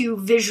easier to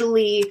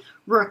visually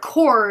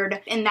record,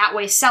 in that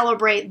way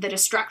celebrate the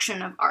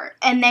destruction of art.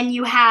 And then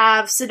you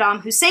have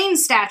Saddam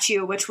Hussein's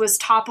statue, which was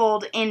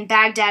toppled in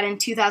Baghdad in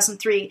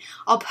 2003.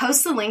 I'll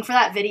post the link for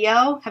that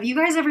video. Have you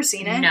guys ever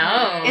seen it?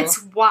 No.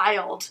 It's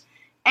wild.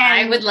 And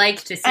I would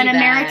like to see an that.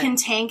 American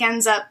tank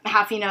ends up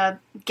having to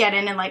get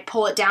in and, like,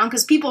 pull it down,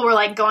 because people were,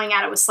 like, going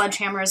at it with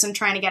sledgehammers and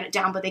trying to get it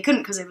down, but they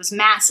couldn't because it was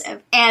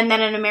massive. And then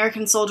an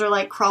American soldier,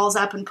 like, crawls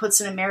up and puts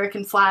an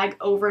American flag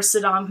over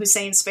Saddam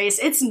Hussein's face.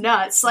 It's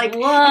nuts. Like,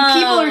 and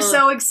people are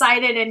so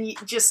excited, and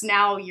just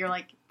now you're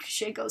like,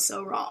 shit goes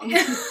so wrong.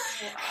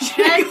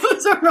 Shit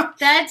goes so wrong.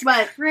 That's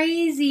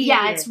crazy.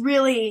 Yeah, it's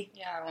really,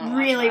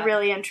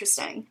 really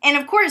interesting. And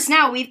of course,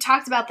 now we've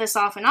talked about this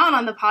off and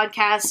on the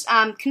podcast,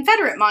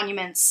 Confederate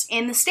monuments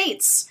in the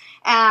States.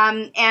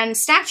 And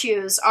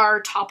statues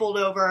are toppled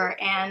over,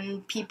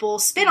 and people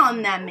spit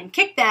on them and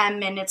kick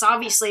them, and it's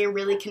obviously a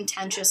really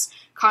contentious,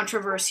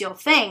 controversial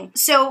thing.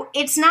 So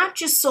it's not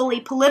just solely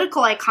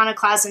political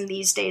iconoclasm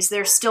these days,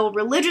 there's still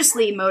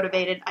religiously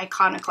motivated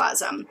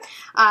iconoclasm.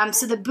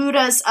 So the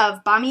Buddhas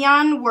of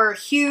Bamiyan were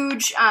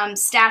huge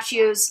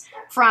statues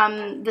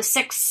from the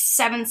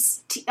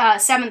 6th,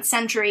 7th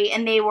century,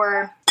 and they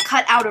were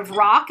cut out of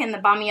rock in the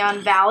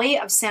Bamiyan Valley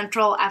of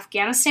central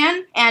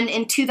Afghanistan. And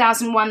in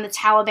 2001, the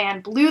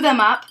Taliban blew them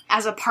up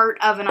as a part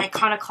of an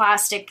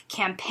iconoclastic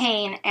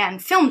campaign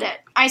and filmed it.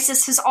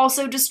 ISIS has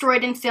also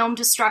destroyed and filmed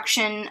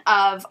destruction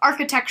of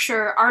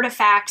architecture,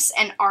 artifacts,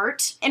 and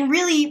art. And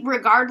really,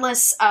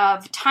 regardless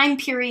of time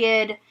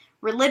period,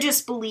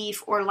 religious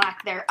belief or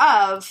lack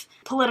thereof,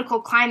 political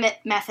climate,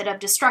 method of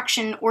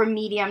destruction, or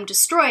medium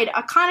destroyed,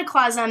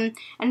 iconoclasm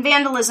and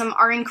vandalism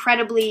are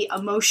incredibly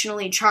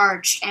emotionally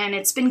charged, and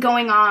it's been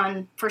going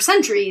on for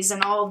centuries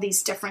in all of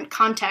these different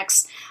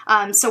contexts.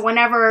 So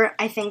whenever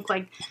I think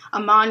like a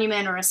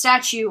monument or a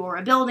statue or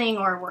a building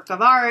or a work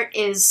of art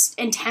is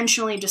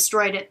intentionally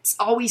destroyed, it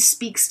always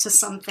speaks to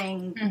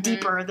something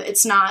deeper.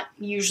 It's not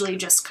usually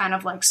just kind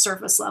of like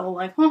surface level,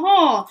 like,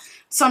 oh,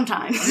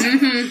 sometimes.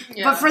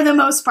 But for the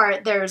most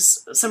part,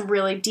 there's some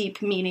really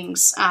deep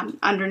meanings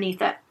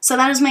underneath it. So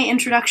that is my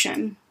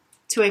introduction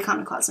to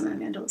iconoclasm and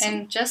vandalism.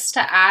 And just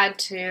to add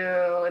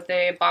to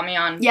the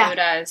Bamiyan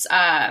Buddhas,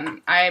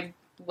 I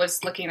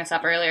was looking this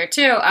up earlier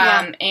too,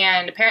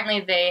 and apparently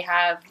they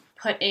have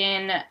put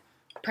in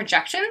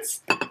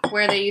projections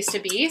where they used to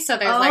be. So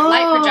there's like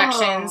light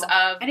projections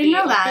of the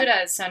old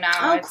Buddhas. So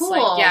now it's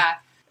cool. like,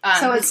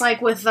 so it's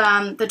like with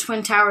the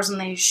Twin Towers, and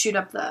they shoot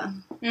up the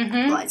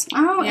lights.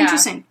 Oh,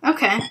 interesting.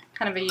 Okay.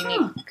 Kind of a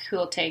unique,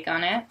 cool take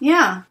on it.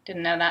 Yeah.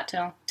 Didn't know that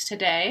till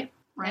today.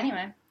 Right.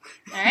 Anyway.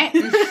 All right.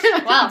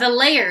 Well, the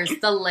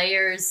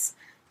layers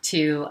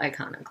to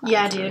iconoclasm.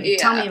 Yeah, dude. Yeah.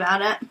 Tell me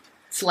about it.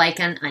 It's like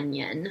an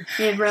onion.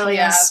 It really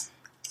is.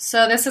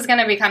 So this is going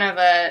to be kind of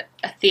a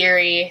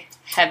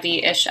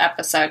theory-heavy-ish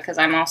episode, because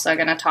I'm also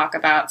going to talk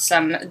about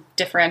some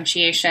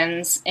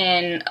differentiations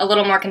in a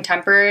little more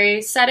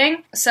contemporary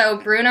setting. So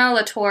Bruno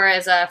Latour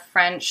is a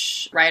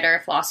French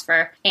writer,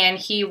 philosopher, and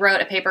he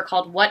wrote a paper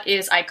called What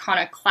is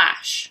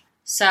Iconoclash?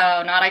 So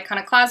not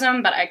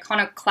iconoclasm, but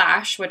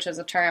iconoclash, which is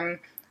a term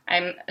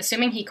I'm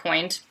assuming he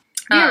coined.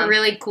 A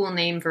really cool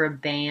name for a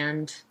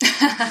band.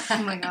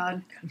 Oh my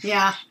god.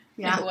 Yeah.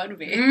 Yeah. It would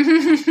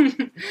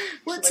be.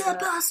 What's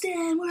up,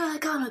 Austin? We're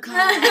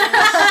Iconoclasm.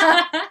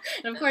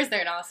 And of course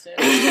they're in Austin.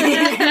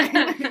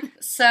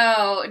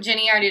 So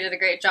Ginny already did a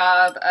great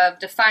job of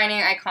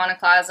defining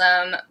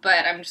iconoclasm,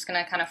 but I'm just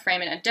going to kind of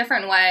frame it in a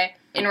different way.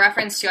 In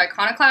reference to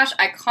iconoclash,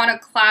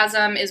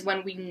 iconoclasm is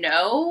when we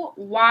know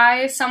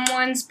why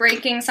someone's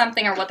breaking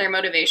something or what their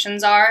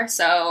motivations are.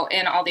 So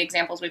in all the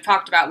examples we've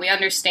talked about, we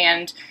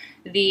understand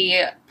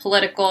the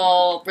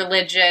political,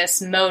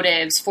 religious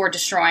motives for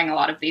destroying a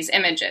lot of these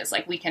images.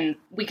 Like we can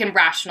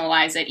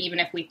rationalize it even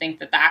if we think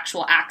that the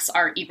actual acts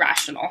are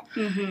irrational.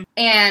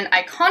 And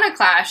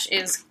iconoclash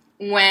is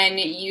when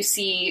you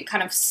see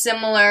kind of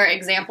similar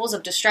examples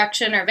of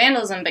destruction or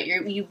vandalism, but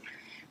you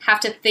have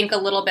to think a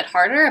little bit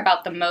harder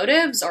about the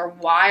motives or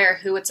why or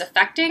who it's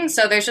affecting.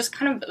 So there's just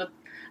kind of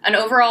an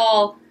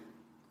overall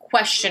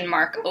question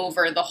mark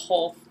over the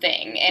whole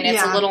thing, and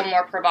it's a little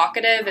more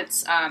provocative.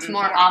 It's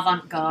more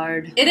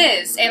avant-garde. It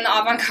is, and the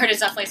avant-garde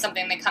is definitely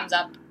something that comes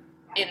up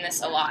in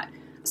this a lot.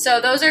 So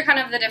those are kind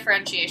of the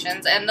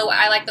differentiations, and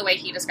I like the way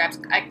he defines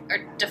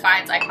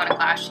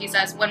iconoclash. He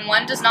says, when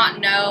one does not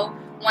know,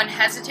 one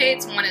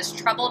hesitates, one is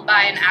troubled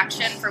by an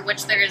action for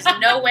which there is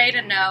no way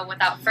to know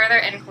without further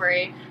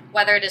inquiry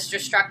whether it is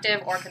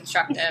destructive or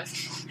constructive.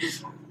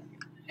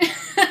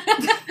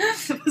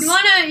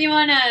 You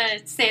wanna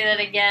say that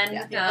again?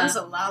 Yeah, that was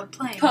a loud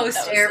plane.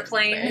 Post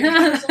airplane.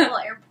 There's a little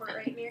airport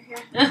right near here.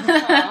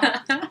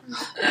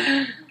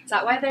 Is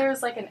that why there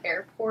was like an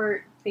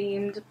airport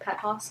themed pet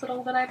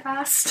hospital that I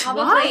passed?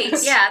 Probably.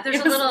 What? Yeah, there's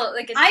a little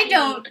like I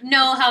don't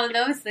know how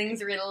those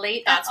things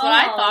relate. That's what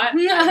I thought.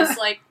 I was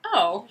like,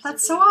 oh,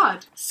 that's so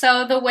odd.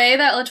 So the way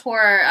that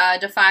Latour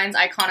defines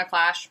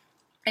iconoclash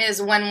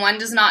is when one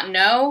does not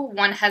know,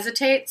 one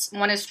hesitates,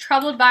 one is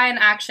troubled by an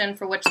action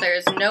for which there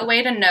is no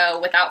way to know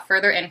without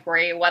further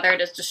inquiry whether it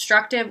is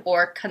destructive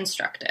or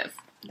constructive.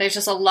 There's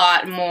just a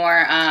lot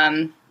more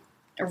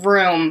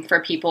room for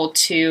people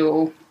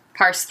to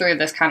parse through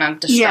this kind of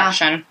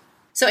destruction. Yeah.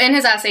 So in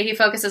his essay, he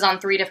focuses on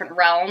 3 different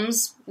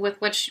realms with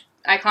which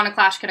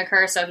iconoclash can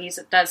occur. So he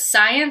does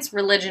science,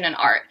 religion, and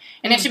art.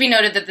 And it should be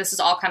noted that this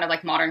is all kind of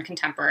like modern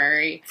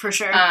contemporary. For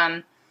sure.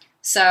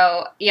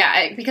 So,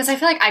 yeah, because I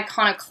feel like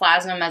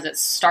iconoclasm as it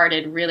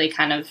started really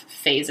kind of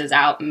phases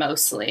out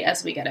mostly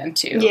as we get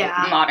into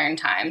modern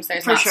times.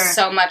 There's not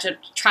so much of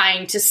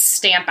trying to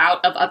stamp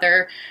out of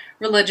other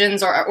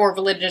religions or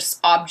religious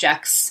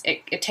objects.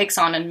 It takes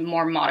on a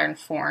more modern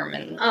form.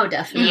 And oh,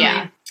 definitely.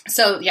 Yeah.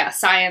 So, yeah,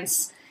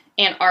 science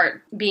and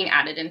art being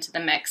added into the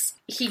mix.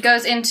 He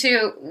goes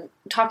into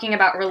talking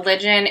about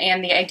religion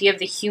and the idea of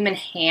the human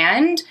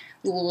hand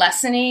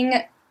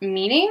lessening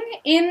meaning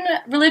in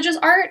religious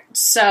art.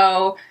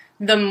 So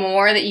the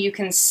more that you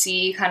can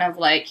see kind of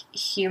like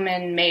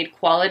human-made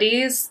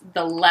qualities,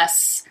 the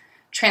less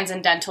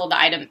transcendental the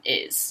item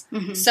is.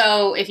 Mm-hmm.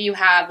 So if you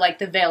have like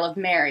the Veil of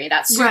Mary,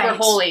 that's super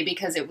holy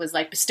because it was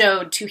like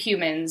bestowed to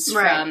humans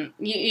from,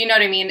 you know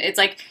what I mean? It's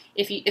like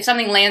if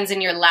something lands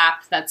in your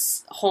lap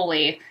that's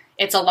holy,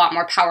 it's a lot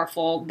more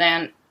powerful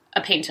than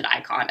a painted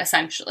icon,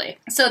 essentially.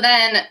 So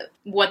then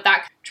what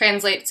that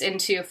translates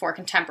into for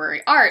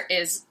contemporary art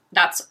is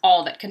that's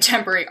all that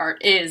contemporary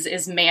art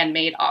is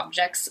man-made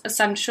objects,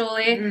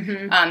 essentially.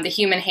 Mm-hmm. The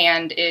human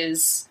hand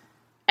is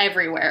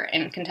everywhere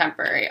in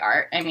contemporary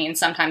art. I mean,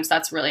 sometimes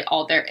that's really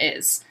all there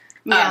is.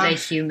 The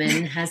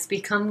human has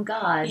become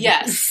God.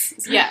 Yes,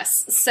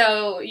 yes.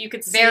 So you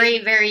could see... Very,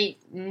 very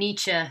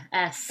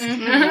Nietzsche-esque.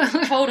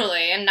 Mm-hmm.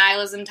 Totally. And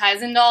nihilism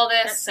ties into all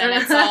this, and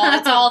it's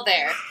all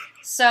there.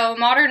 So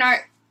modern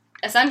art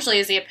essentially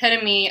is the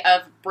epitome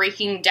of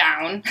breaking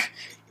down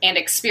and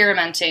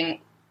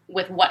experimenting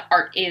with what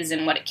art is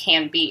and what it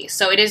can be.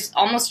 So it is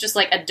almost just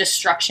like a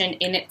destruction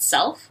in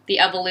itself. The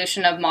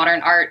evolution of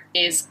modern art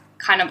is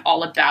kind of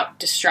all about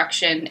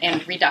destruction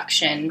and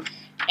reduction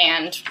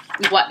and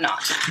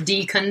whatnot.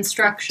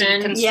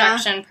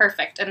 Deconstruction,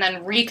 perfect. And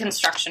then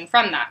reconstruction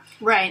from that.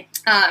 Right.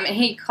 And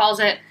he calls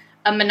it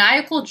a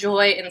maniacal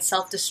joy in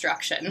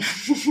self-destruction.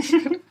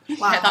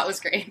 Wow. I thought was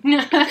great.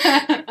 I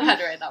had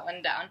to write that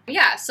one down.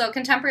 Yeah, so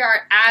contemporary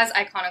art as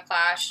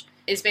iconoclash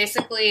is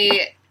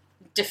basically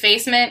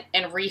defacement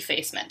and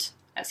refacement,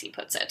 as he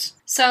puts it.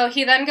 So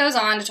he then goes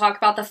on to talk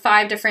about the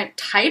 5 different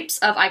types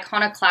of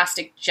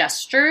iconoclastic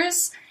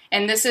gestures,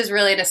 and this is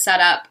really to set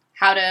up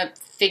how to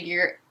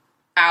figure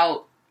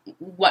out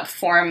what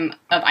form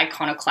of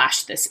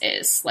iconoclash this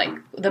is. Like,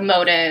 the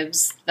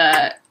motives,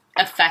 the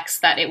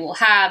effects that it will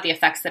have, the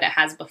effects that it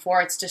has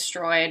before it's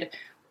destroyed,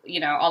 you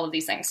know, all of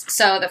these things.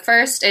 So the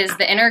first is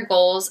the inner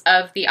goals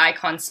of the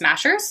icon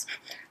smashers.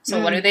 So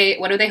what do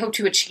they hope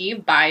to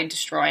achieve by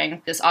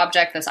destroying this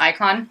object, this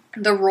icon?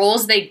 The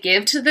roles they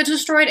give to the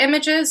destroyed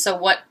images. So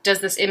what does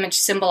this image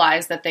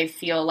symbolize that they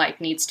feel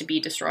like needs to be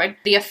destroyed?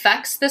 The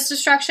effects this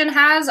destruction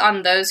has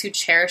on those who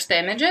cherish the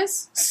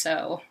images.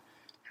 So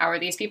how are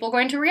these people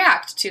going to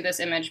react to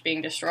this image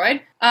being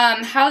destroyed?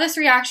 How this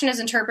reaction is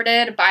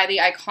interpreted by the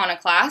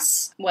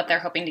iconoclasts, what they're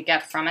hoping to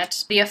get from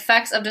it. The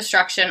effects of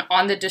destruction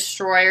on the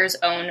destroyer's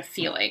own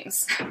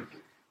feelings.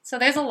 So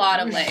there's a lot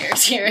of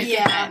layers here.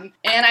 Yeah.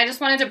 And I just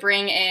wanted to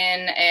bring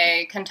in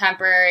a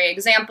contemporary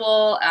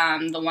example.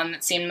 The one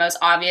that seemed most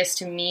obvious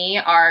to me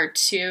are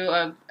 2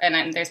 of,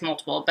 and there's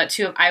multiple, but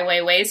 2 of Ai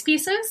Weiwei's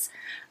pieces.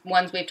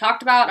 Ones we've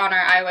talked about on our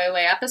Ai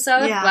Weiwei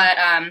episode,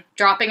 but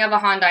Dropping of a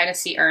Han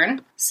Dynasty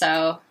Urn.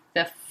 So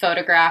the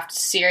photographed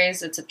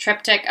series, it's a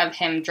triptych of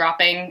him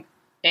dropping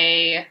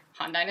a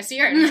Han Dynasty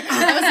urn.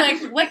 I was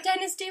like, what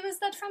dynasty was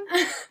that from?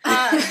 The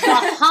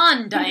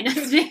Han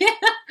Dynasty.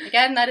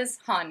 Again, that is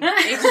Han.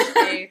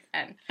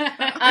 H-A-N.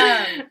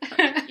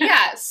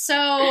 Yeah,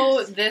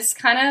 so this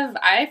kind of,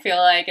 I feel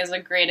like, is a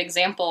great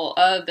example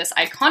of this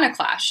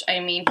iconoclash.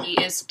 I mean, he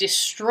is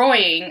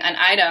destroying an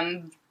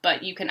item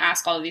but you can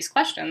ask all of these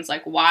questions,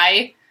 like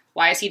why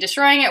is he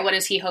destroying it? What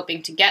is he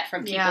hoping to get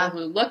from people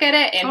who look at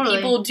it? And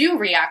people do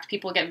react.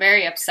 People get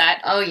very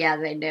upset. Oh, yeah,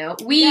 they do.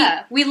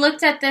 We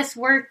looked at this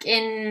work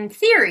in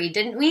theory,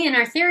 didn't we? In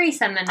our theory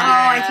seminar.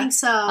 Oh, I think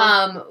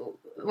so.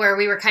 Where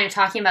we were kind of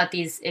talking about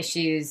these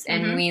issues,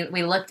 and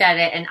we looked at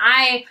it, and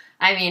I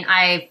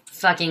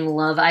fucking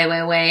love Ai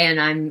Weiwei,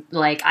 and I'm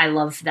like, I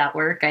love that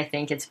work. I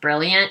think it's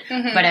brilliant.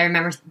 But I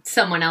remember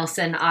someone else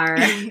in our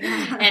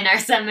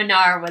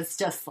seminar was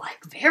just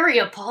like very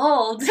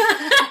appalled.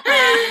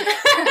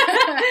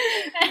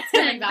 It's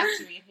coming back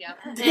to me. Yeah.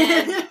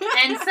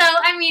 And so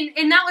I mean,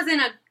 and that was in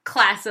a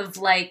class of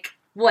like,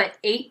 what,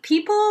 8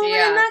 people were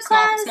in that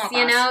class? Small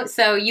you know?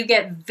 So you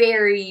get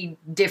very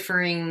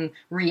differing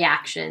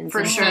reactions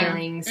and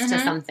feelings to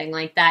something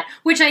like that,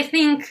 which I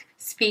think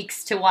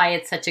speaks to why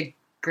it's such a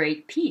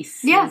great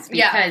piece. Yeah.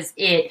 Because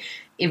it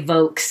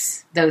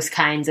evokes those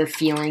kinds of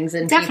feelings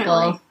in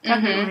people.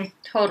 Definitely.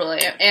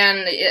 Totally.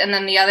 And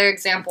then the other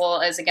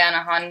example is, again,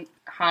 a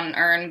Han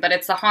urn, but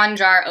it's the Han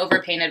jar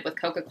overpainted with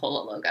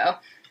Coca-Cola logo,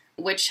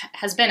 which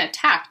has been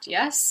attacked,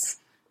 yes?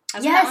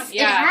 It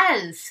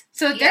has.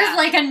 So there's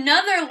like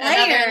another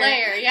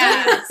layer.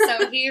 Yeah.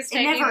 So he's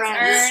taking his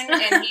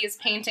urn and he's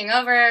painting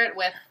over it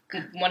with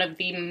one of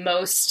the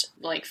most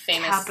like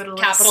famous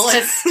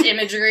capitalist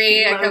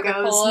imagery, a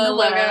Coca-Cola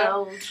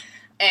logo.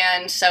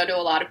 And so to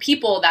a lot of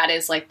people, that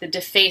is like the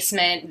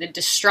defacement, the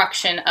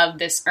destruction of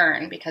this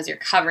urn because you're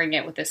covering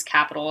it with this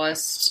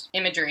capitalist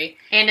imagery.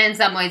 And in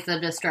some ways, the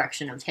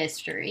destruction of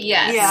history.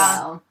 Yes. Yeah.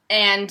 Well.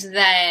 And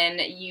then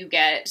you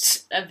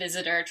get a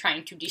visitor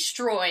trying to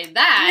destroy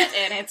that,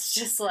 and it's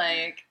just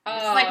like,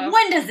 it's like,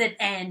 when does it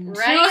end?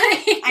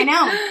 Right? I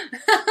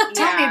know.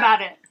 Tell me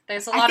about it.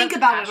 There's a lot I think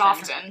about it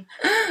often.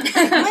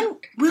 When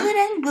will it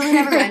end? Will it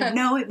ever end?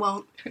 No, it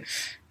won't.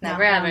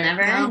 Never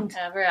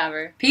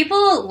ever.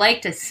 People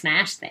like to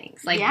smash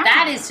things. Like,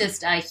 that is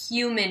just a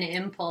human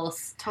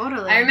impulse.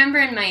 Totally. I remember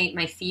in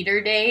my theater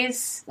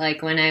days,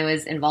 like when I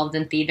was involved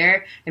in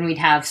theater, and we'd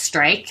have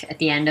strike at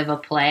the end of a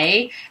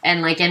play,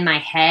 and like in my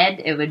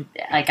head, it would,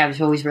 like, I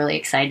was always really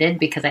excited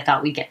because I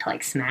thought we'd get to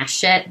like smash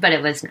shit, but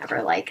it was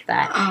never like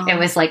that. Oh. It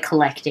was like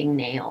collecting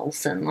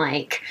nails and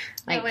like...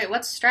 Oh, wait,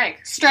 what's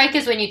strike? Strike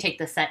is when you take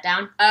the set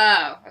down.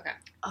 Oh, okay.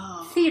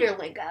 Oh. Theater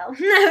lingo.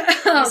 I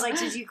was like,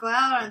 did you go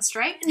out on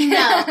strike?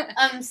 No.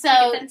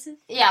 So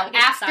yeah,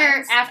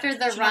 after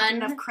the run,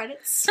 enough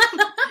credits.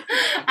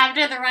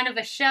 After the run of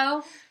a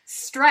show,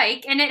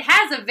 strike, and it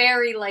has a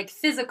very like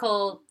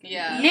physical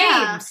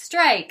name.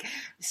 Strike.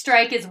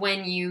 Strike is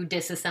when you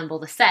disassemble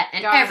the set,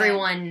 and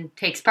everyone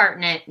takes part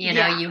in it. You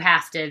know, you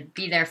have to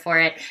be there for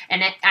it.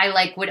 And I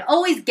like would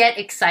always get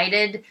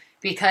excited.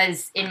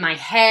 Because in my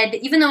head,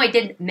 even though I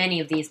did many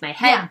of these, my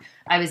head,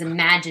 I was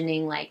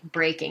imagining, like,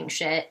 breaking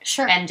shit.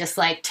 Sure. And just,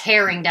 like,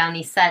 tearing down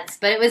these sets.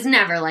 But it was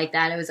never like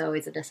that. It was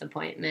always a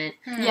disappointment.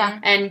 Mm-hmm.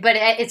 Yeah. But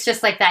it's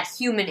just, like, that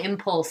human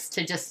impulse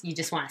to you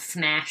just want to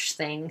smash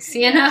things,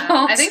 you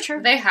know? I think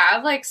they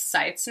have, like,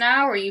 sites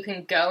now where you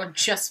can go and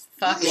just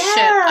fuck shit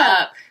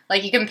up.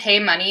 Like, you can pay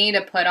money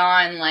to put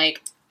on,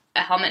 like,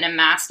 a helmet and a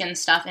mask and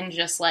stuff and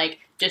just, like...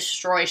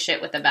 destroy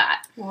shit with a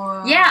bat.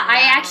 Whoa. Yeah,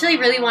 I actually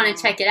really want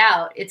to check it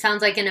out. It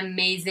sounds like an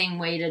amazing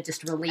way to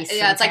just release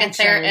it's like a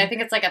therapy. I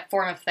think it's like a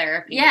form of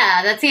therapy.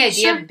 Yeah, that's the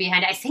idea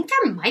behind it. I think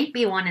there might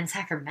be one in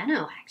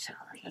Sacramento, actually.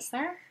 Is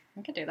there?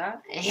 I could do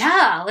that.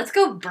 Yeah, let's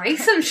go break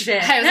some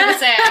shit. I was going to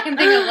say, I can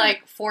think of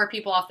like 4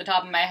 people off the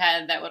top of my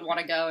head that would want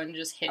to go and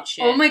just hit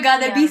shit. Oh my god,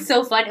 that'd be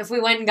so fun if we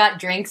went and got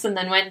drinks and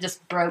then went and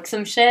just broke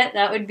some shit.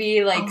 That would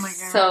be like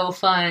so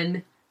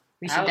fun.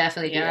 We should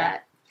definitely do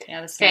that.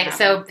 Yeah, okay,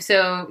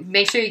 so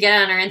make sure you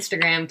get on our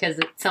Instagram because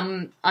at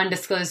some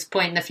undisclosed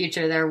point in the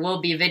future there will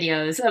be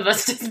videos of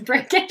us just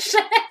breaking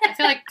shit. I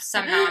feel like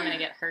somehow I'm going to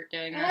get hurt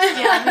doing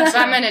this. So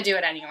I'm going to do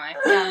it anyway.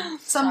 Yeah.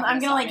 I'm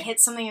going to like hit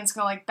something and it's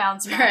going to like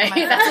bounce back.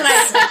 Right, that's what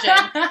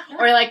I envision.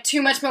 Or like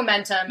too much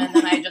momentum and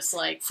then I just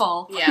like...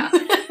 fall. Yeah,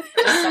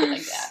 just something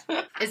like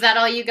that. Is that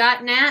all you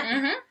got, Nat?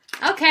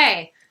 Mm-hmm.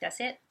 Okay. That's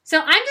it. So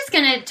I'm just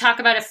going to talk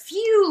about a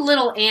few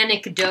little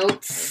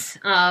anecdotes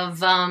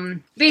of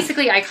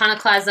basically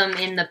iconoclasm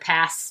in the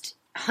past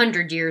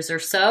 100 years or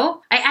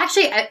so.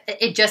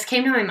 It just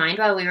came to my mind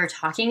while we were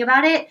talking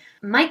about it.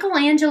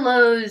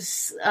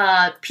 Michelangelo's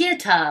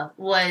Pietà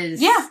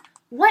was... Yeah.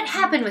 What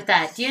happened with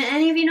that? Do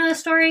any of you know the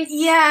story?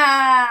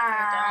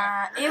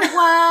 Yeah. It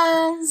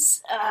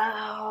was...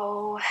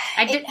 Oh.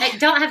 I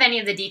don't have any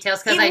of the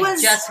details because I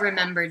just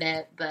remembered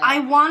it. But I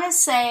want to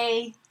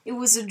say... It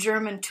was a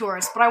German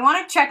tourist, but I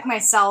want to check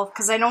myself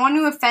because I don't want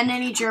to offend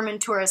any German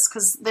tourists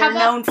because they're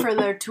known for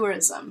their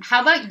tourism.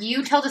 How about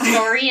you tell the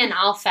story and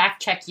I'll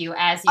fact check you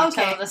as you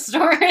tell the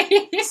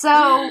story?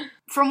 So,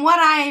 from what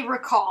I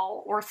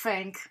recall, or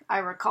think I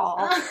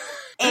recall,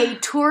 a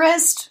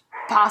tourist,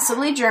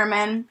 possibly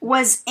German,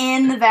 was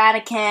in the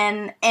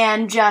Vatican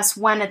and just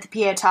went at the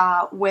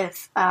Pietà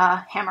with a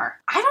hammer.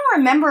 I don't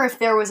remember if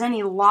there was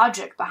any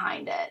logic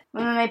behind it.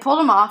 And then they pulled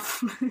him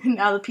off.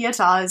 Now the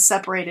Pietà is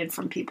separated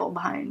from people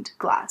behind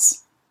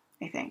glass,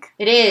 I think.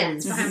 It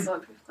is. Behind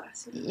bulletproof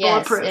glass.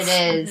 Yes, Bulletproof. it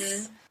is.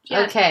 Mm-hmm.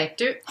 Yeah. Okay.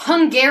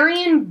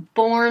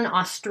 Hungarian-born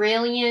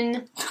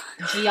Australian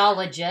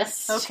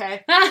geologist.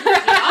 Okay.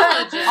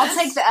 Geologist. I'll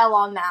take the L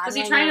on that. Was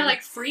he trying to,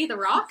 like, free the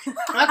rock?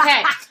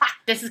 Okay.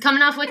 This is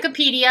coming off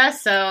Wikipedia,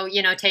 so,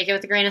 take it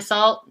with a grain of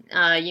salt.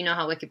 You know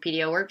how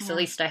Wikipedia works, at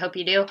least I hope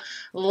you do.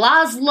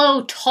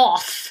 Laszlo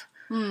Toth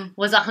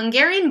was a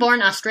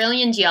Hungarian-born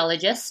Australian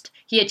geologist.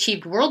 He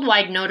achieved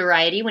worldwide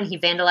notoriety when he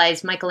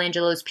vandalized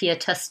Michelangelo's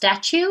Pietà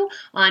statue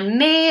on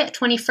May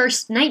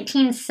 21st,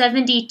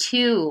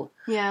 1972.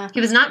 Yeah.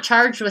 He was not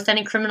charged with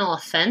any criminal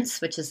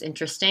offense, which is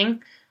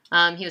interesting.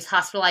 He was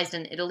hospitalized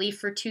in Italy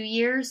for 2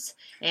 years,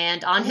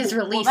 and on his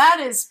release... Well,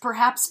 that is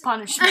perhaps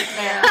punishment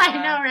there. I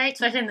know, right?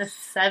 Especially in the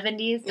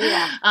 70s.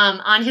 Yeah.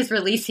 On his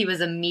release, he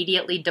was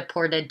immediately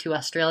deported to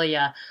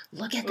Australia.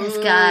 Look at this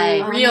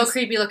guy. Real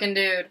creepy looking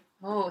dude.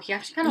 Oh, he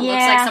actually kind of looks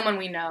like someone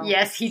we know.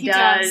 Yes, he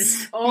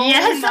does. Oh,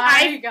 yes, my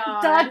I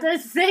God. thought the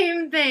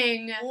same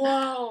thing.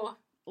 Whoa.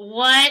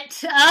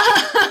 What? It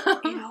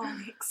all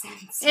makes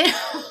sense.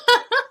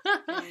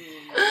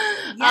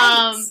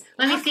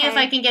 Let me see if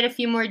I can get a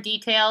few more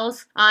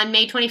details. On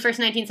May 21st,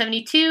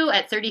 1972,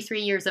 at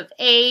 33 years of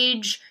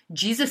age,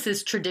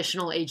 Jesus'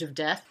 traditional age of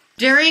death,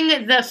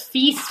 during the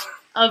Feast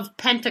of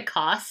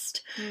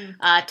Pentecost,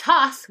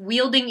 Toth,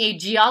 wielding a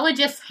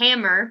geologist's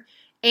hammer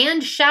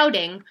and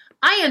shouting,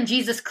 "I am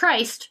Jesus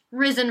Christ,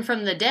 risen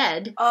from the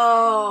dead,"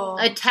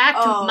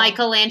 attacked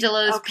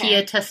Michelangelo's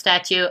Pietà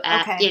statue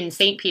in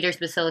St. Peter's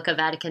Basilica,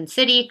 Vatican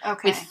City,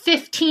 with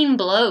 15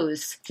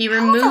 blows. He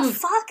removed... How the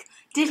fuck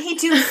did he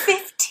do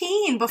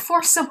 15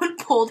 before someone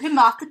pulled him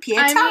off the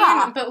Pietà?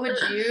 I mean, but would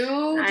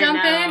you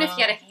jump in if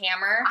you had a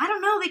hammer? I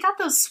don't know. They got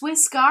those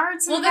Swiss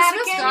guards in the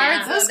Vatican. Swiss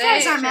guards, those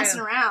guys aren't messing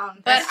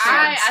around. But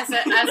as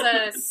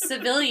a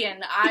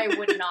civilian, I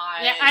would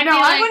not. Yeah,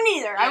 I wouldn't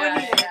either. I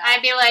wouldn't either.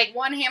 I'd be like,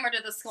 one hammer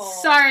to the skull.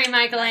 Sorry,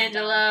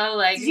 Michelangelo.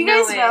 Like, do you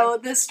guys know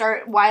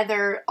why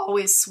they're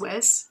always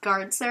Swiss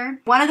guards there?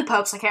 One of the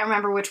popes, I can't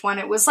remember which one.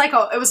 It was like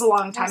it was a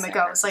long time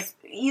ago. It was like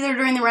either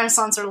during the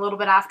Renaissance or a little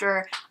bit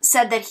after.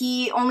 Said that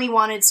he only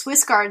wanted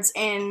Swiss guards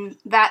in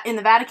the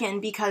Vatican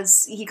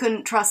because he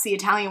couldn't trust the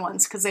Italian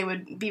ones because they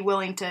would be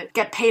willing to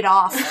get paid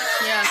off.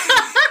 Yeah.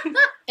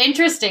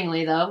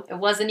 Interestingly, though, it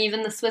wasn't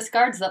even the Swiss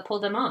guards that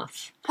pulled him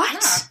off. What?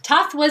 Yeah.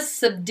 Toth was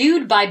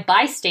subdued by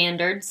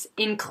bystanders,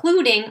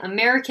 including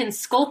American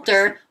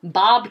sculptor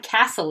Bob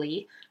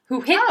Casserly,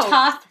 who hit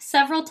Toth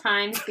several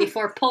times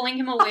before pulling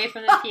him away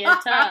from the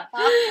Pietà.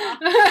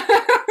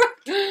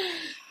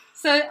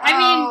 So, I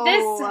mean,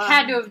 this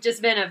had to have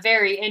just been a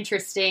very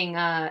interesting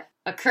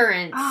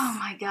occurrence. Oh,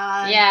 my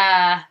God.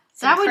 Yeah.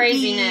 That would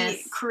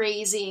craziness. be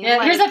crazy.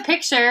 Yeah, here's a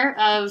picture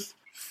of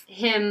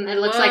him, it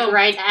looks like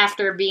right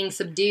after being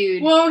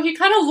subdued. Whoa, he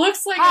kind of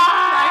looks like a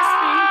Christ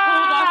being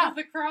pulled off of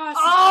the cross.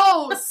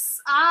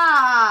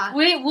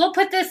 We'll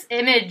put this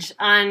image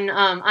on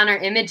our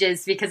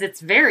images because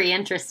it's very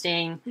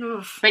interesting.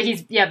 Oof. But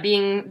he's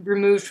being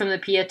removed from the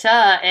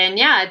Pietà, and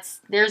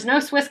there's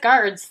no Swiss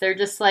guards. They're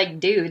just like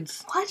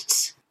dudes.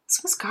 What?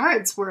 Swiss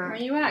guards were... Where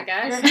you at,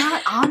 guys? They're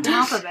not on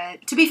top of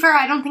it. To be fair,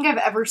 I don't think I've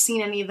ever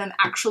seen any of them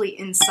actually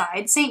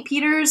inside St.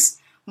 Peter's.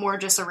 More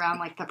just around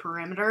like the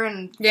perimeter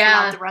and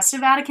throughout the rest of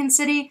Vatican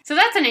City. So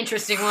that's an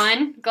interesting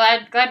one.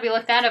 Glad we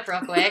looked that up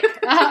real quick.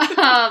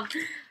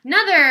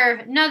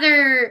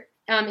 Another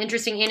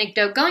interesting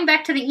anecdote. Going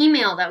back to the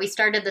email that we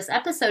started this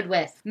episode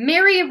with,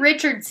 Mary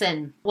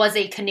Richardson was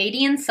a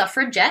Canadian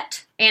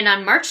suffragette, and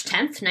on March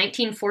 10th,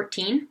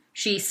 1914,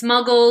 she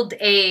smuggled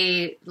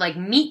a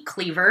meat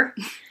cleaver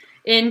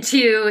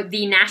into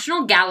the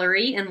National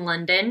Gallery in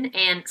London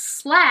and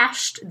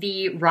slashed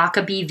the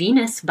Rokeby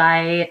Venus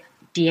by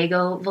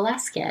Diego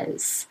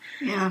Velázquez.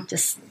 Yeah.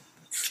 Just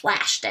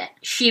slashed it.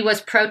 She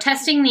was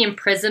protesting the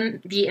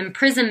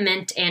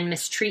imprisonment and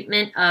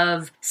mistreatment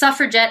of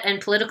suffragette and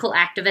political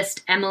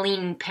activist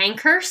Emmeline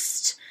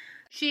Pankhurst.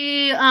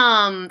 She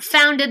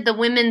founded the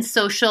Women's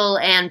Social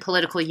and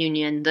Political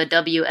Union, the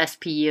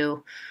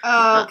WSPU.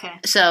 Oh, okay.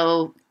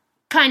 So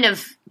kind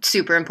of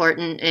super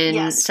important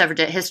in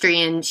suffragette history,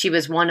 and she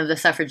was one of the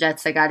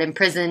suffragettes that got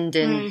imprisoned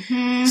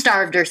and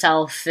starved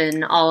herself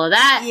and all of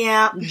that.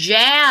 Yeah.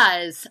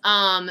 Jazz.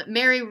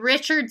 Mary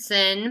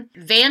Richardson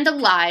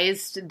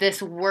vandalized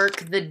this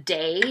work the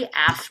day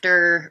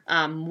after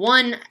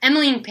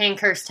Emmeline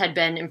Pankhurst had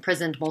been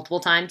imprisoned multiple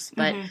times,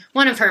 but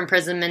one of her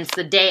imprisonments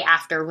the day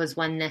after was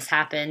when this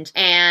happened.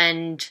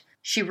 And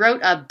she wrote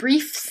a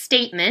brief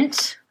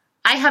statement.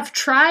 I have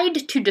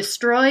tried to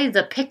destroy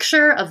the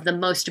picture of the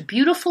most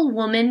beautiful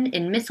woman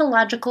in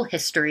mythological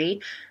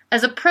history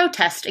as a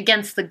protest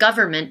against the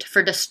government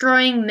for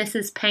destroying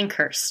Mrs.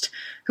 Pankhurst,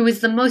 who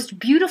is the most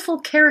beautiful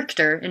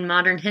character in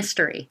modern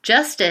history.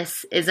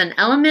 Justice is an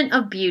element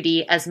of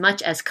beauty as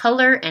much as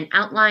color and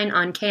outline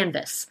on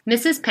canvas.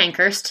 Mrs.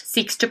 Pankhurst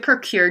seeks to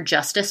procure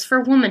justice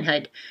for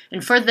womanhood,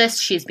 and for this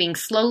she is being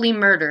slowly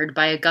murdered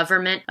by a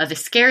government of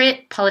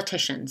Iscariot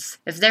politicians.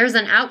 If there is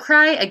an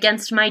outcry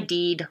against my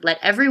deed, let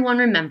everyone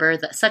remember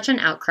that such an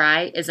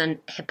outcry is an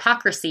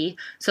hypocrisy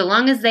so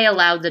long as they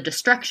allow the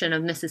destruction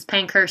of Mrs.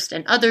 Pankhurst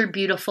and other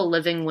beautiful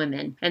living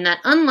women, and that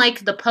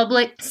unlike the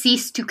public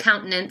cease to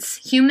countenance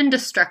human human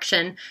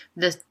destruction,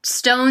 the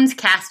stones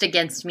cast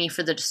against me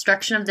for the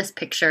destruction of this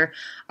picture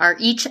are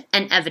each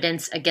an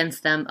evidence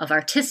against them of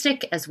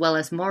artistic as well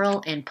as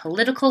moral and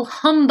political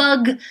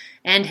humbug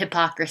and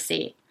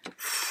hypocrisy.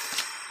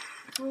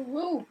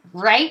 Woo.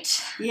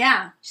 Right?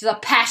 Yeah. She's a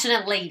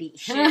passionate lady.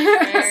 She's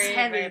very,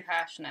 very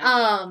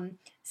passionate.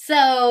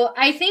 So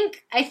I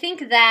think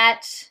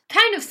that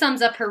kind of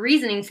sums up her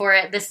reasoning for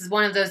it. This is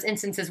one of those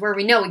instances where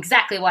we know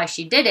exactly why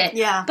she did it.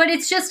 Yeah. But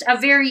it's just a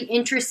very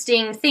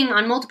interesting thing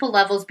on multiple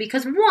levels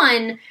because,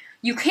 one,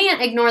 you can't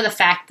ignore the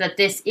fact that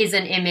this is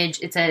an image.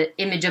 It's an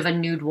image of a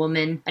nude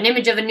woman. An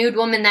image of a nude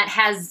woman that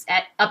has,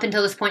 up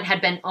until this point,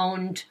 had been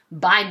owned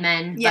by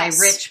men, yes.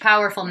 by rich,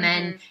 powerful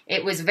men.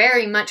 It was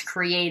very much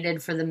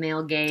created for the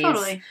male gaze.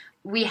 Totally.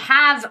 We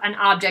have an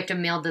object of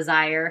male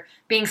desire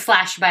being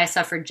slashed by a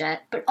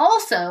suffragette, but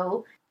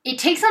also it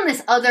takes on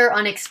this other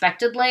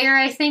unexpected layer,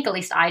 I think, at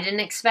least I didn't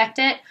expect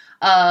it,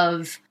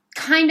 of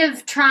kind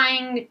of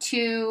trying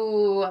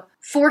to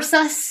force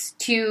us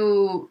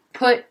to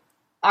put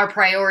our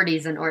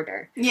priorities in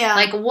order. Yeah.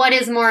 Like, what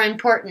is more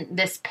important,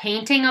 this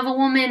painting of a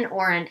woman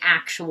or an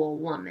actual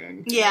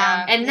woman?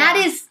 Yeah. And that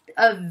is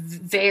a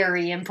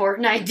very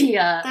important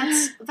idea.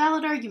 That's a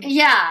valid argument.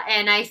 Yeah,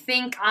 and I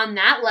think on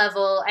that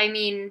level, I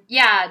mean,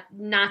 yeah,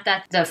 not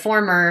that the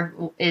former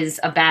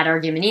is a bad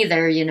argument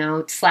either, you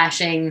know,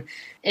 slashing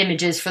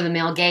images for the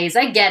male gaze.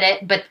 I get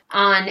it, but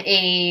on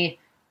a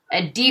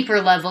deeper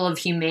level of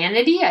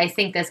humanity, I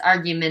think this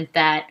argument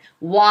that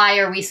why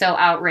are we so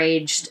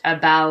outraged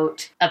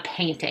about a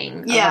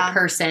painting of a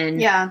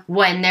person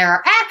when there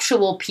are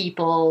actual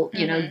people,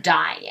 you know,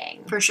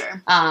 dying. For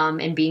sure.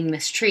 And being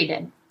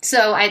mistreated.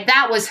 So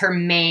that was her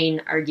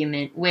main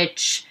argument,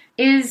 which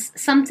is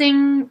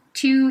something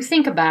to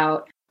think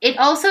about. It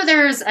also,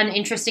 there's an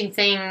interesting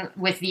thing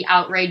with the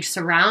outrage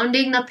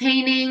surrounding the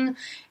painting.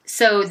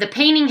 So the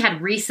painting had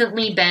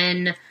recently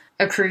been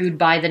accrued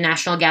by the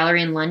National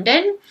Gallery in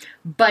London,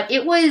 but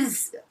it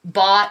was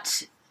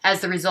bought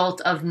as the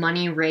result of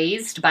money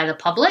raised by the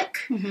public.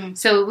 Mm-hmm.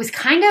 So it was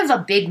kind of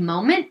a big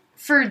moment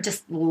for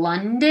just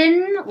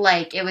London.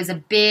 Like, it was a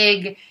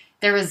big...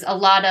 There was a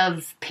lot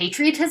of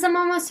patriotism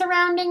almost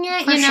surrounding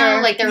it, you know?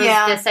 Sure. Like, there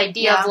was this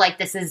idea of, like,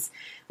 this is,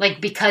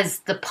 like, because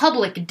the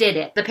public did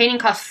it. The painting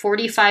cost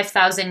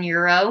 45,000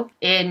 euro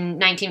in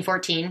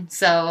 1914,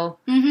 so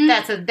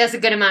that's a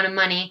good amount of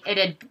money. It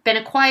had been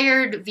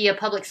acquired via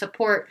public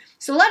support,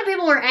 so a lot of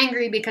people were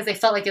angry because they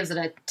felt like it was an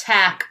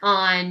attack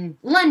on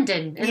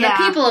London and the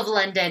people of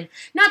London.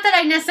 Not that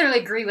I necessarily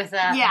agree with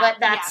that, but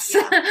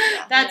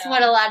that's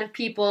what a lot of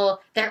people,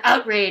 their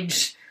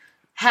outrage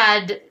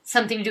had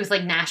something to do with,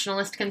 like,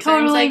 nationalist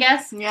concerns, I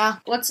guess. Yeah.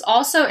 What's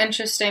also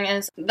interesting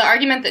is the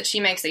argument that she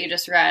makes that you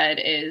just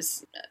read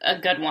is a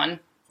good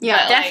one.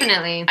 Yeah, but,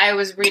 definitely. Like, I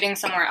was reading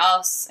somewhere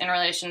else in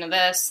relation to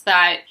this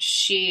that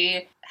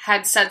she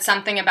had said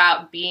something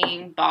about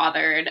being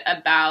bothered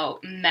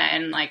about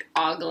men, like,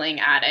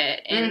 ogling at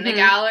it in the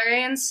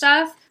gallery and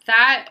stuff.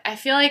 That, I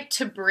feel like,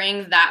 to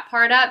bring that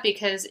part up,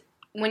 because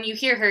when you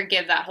hear her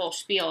give that whole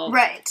spiel,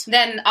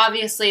 then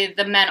obviously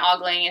the men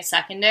ogling is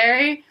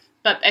secondary.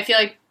 But I feel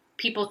like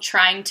people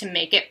trying to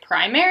make it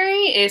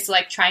primary is,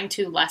 like, trying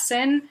to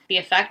lessen the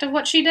effect of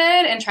what she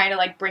did and trying to,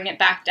 like, bring it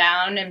back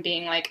down and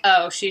being like,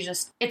 oh, she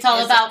just... It's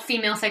all about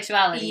female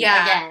sexuality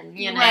again,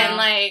 you know? And,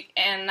 like,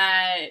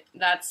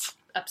 that's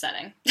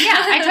upsetting.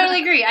 Yeah, I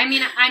totally agree. I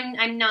mean,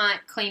 I'm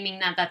not claiming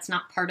that that's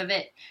not part of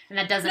it and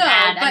that doesn't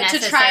add a necessary...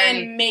 but to try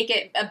and make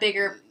it a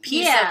bigger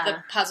piece of the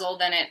puzzle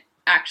than it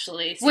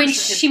actually when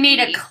she made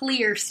a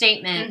clear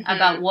statement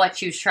about what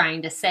she was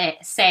trying to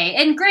say,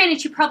 and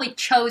granted, she probably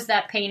chose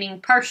that painting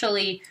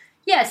partially,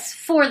 yes,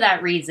 for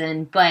that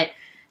reason, but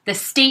the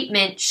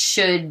statement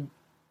should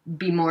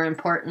be more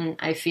important,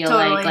 I feel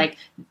like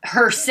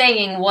her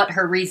saying what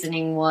her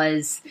reasoning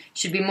was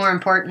should be more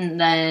important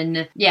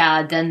than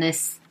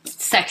this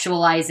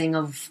sexualizing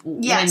of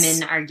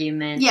women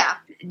argument. Yeah.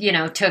 You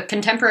know, to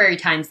contemporary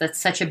times, that's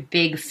such a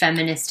big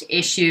feminist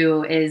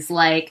issue, is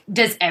like,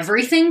 does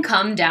everything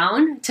come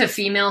down to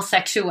female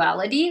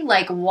sexuality?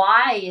 Like,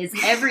 why is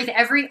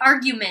every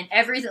argument,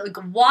 like,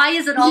 why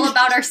is it all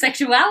about our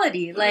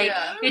sexuality? Like,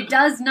 it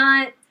does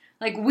not,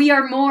 like, we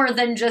are more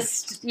than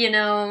just, you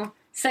know,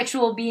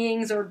 sexual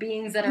beings or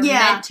beings that are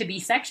meant to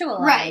be sexualized.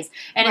 Right.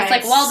 And it's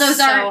like, while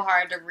those are... so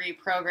hard to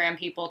reprogram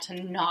people to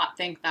not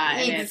think that.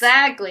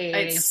 Exactly.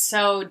 It's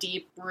so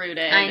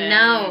deep-rooted. I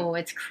know.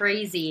 It's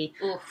crazy.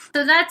 Oof.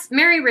 So that's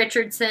Mary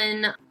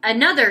Richardson.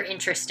 Another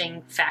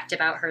interesting fact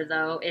about her,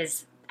 though,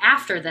 is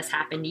after this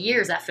happened,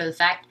 years after the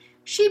fact,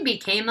 she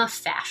became a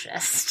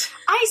fascist.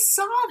 I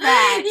saw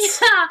that.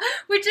 Yeah,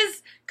 which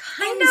is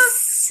kind of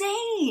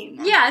insane.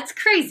 Yeah, it's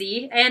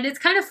crazy, and it's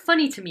kind of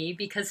funny to me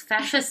because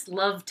fascists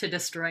love to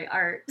destroy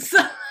art. So,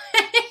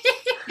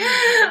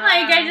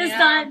 I just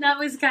thought that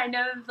was kind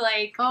of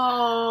like,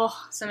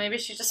 so maybe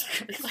she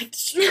just really liked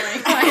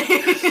destroying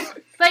art.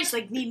 But it's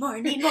like, need more.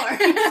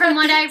 From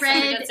what I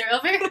read, are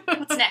over.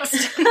 What's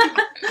next?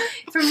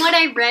 From what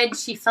I read,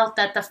 she felt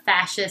that the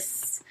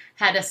fascists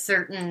had a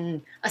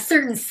certain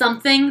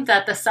something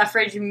that the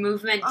suffrage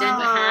movement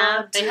didn't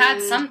have. They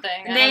had something.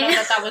 I don't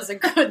know that was a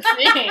good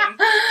thing.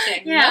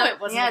 No, it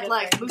wasn't. They had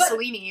like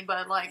Mussolini,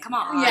 but like, come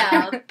on.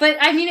 Yeah, but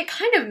I mean, it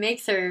kind of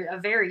makes her a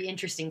very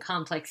interesting,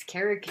 complex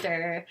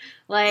character.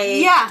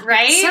 Like,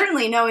 right?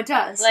 Certainly, no, it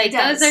does. Like,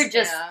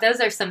 those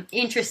are some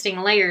interesting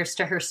layers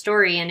to her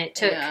story, and it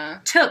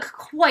took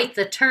quite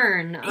the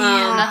turn.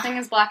 Nothing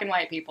is black and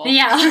white, people.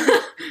 Yeah,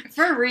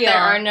 for real. There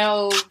are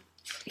no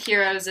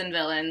heroes and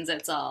villains.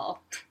 It's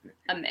all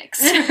a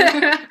mix.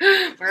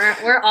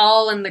 We're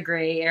all in the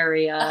gray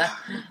area.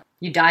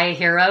 You die a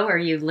hero, or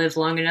you live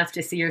long enough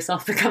to see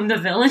yourself become the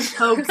villain.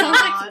 Oh,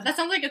 God. That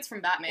sounds like it's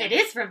from Batman. It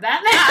is from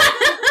Batman.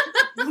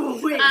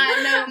 Wait.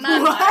 I know my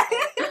What?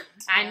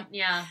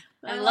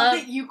 I love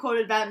that you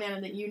quoted Batman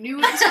and that you knew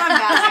it was from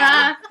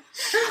Batman.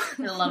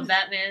 I love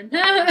Batman.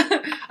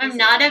 I'm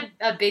not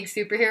a big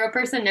superhero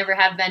person, never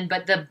have been,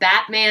 but the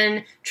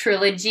Batman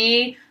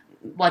trilogy,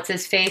 what's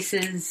his face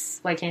is,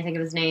 why can't I think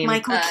of his name?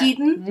 Michael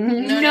Keaton?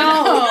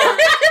 No.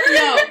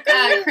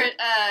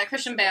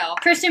 Christian Bale.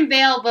 Christian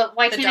Bale, but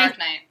why Dark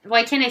Knight.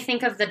 Why can't I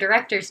think of the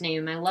director's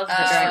name? I love the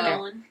director.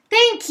 Nolan.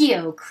 Thank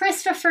you.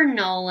 Christopher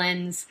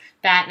Nolan's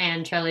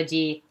Batman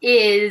trilogy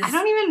is... I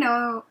don't even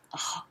know.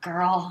 Oh,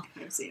 girl.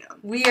 I've seen them.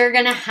 We are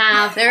going to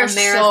have a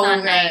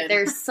marathon night.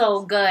 They're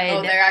so good.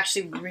 Oh, they're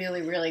actually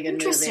really, really good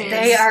movies.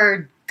 They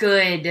are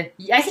good.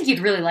 I think you'd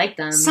really like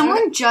them.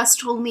 Someone just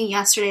told me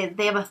yesterday that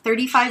they have a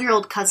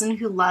 35-year-old cousin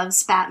who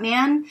loves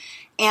Batman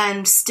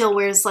and still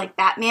wears, like,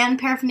 Batman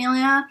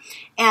paraphernalia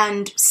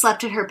and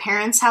slept at her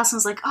parents' house and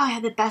was like, oh, I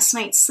had the best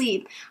night's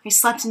sleep. I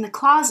slept in the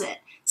closet.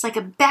 It's like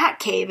a bat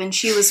cave, and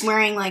she was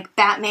wearing, like,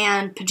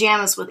 Batman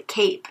pajamas with a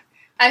cape.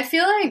 I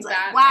feel like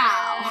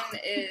Batman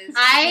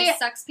he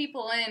sucks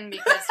people in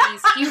because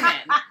he's human.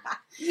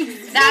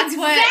 That's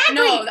what,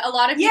 a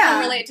lot of people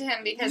relate to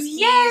him because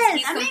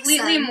he's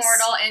completely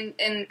mortal,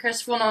 and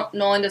Christopher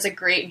Nolan does a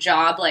great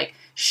job, like,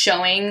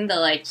 showing the,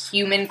 like,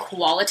 human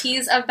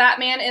qualities of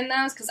Batman in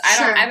those, because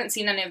I haven't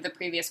seen any of the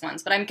previous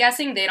ones, but I'm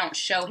guessing they don't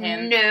show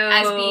him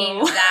as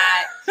being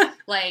that,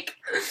 like,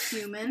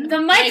 human. The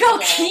Michael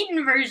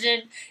Keaton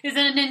version is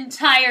an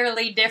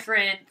entirely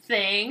different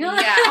thing.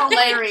 Yeah,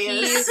 like,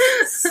 he's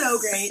so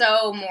great.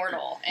 So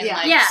mortal. And,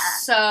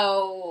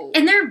 so...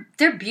 And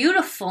they're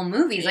beautiful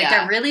movies. Like,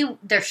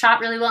 they're shot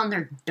really well, and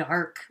they're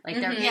dark. Like,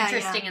 they're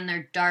interesting, and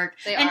they're dark.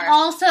 They and are.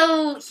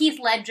 Also, Heath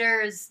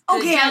Ledger's the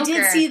Joker. I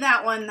did see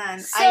that one then.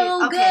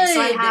 So good.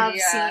 So I have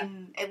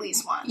seen at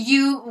least one.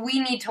 We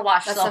need to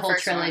watch the whole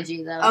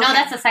trilogy, though. Okay. No,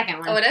 that's the second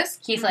one. Oh, it is?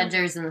 Heath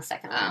Ledger's in the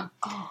second one.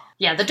 Oh.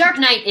 Yeah, The Dark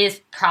Knight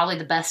is probably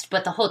the best,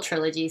 but the whole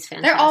trilogy is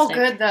fantastic. They're all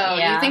good, though.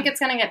 Yeah. You think it's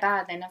going to get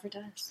bad. They never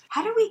does.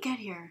 How did we get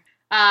here?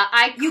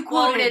 You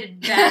quoted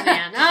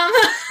Batman.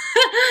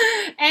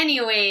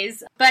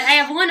 Anyways, but I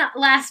have one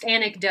last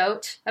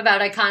anecdote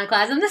about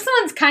Iconoclasm. This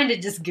one's kind of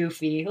just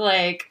goofy.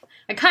 Like,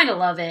 I kind of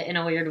love it in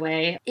a weird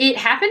way. It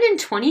happened in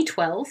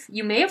 2012.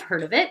 You may have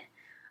heard of it.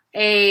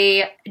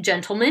 A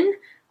gentleman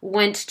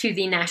went to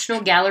the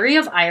National Gallery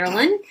of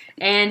Ireland,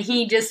 and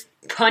he just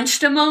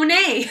punched a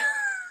Monet.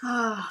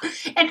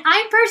 And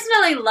I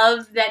personally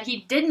love that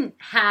he didn't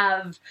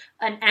have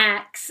an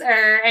axe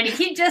or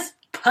anything. He just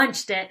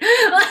punched it.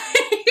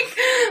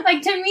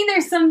 Like, to me,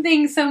 there's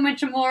something so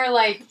much more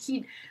like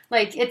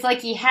it's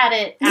like he had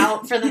it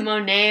out for the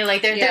Monet.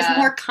 Like, there's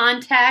more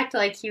contact.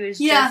 Like, he was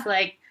just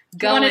like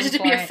going. He wanted it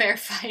to be a fair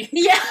fight.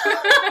 Yeah,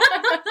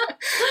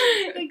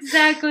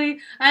 exactly.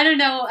 I don't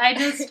know.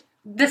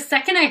 The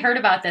second I heard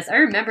about this, I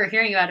remember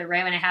hearing about it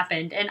right when it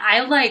happened, and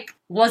I, like,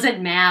 wasn't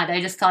mad. I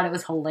just thought it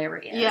was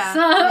hilarious.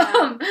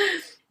 Yeah.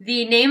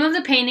 The name of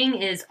the painting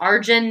is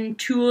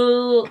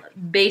Argentul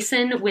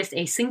Basin with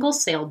a single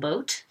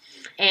sailboat.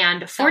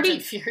 And 40...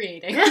 Sounds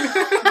infuriating.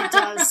 It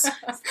does.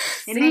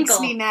 It makes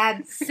me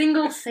mad.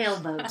 Single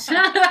sailboat.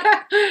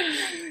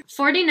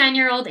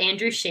 49-year-old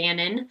Andrew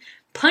Shannon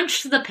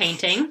punched the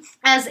painting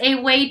as a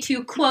way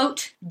to,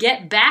 quote,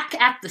 get back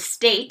at the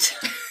state...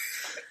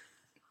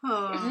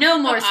 No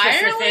more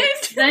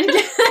specifics. Than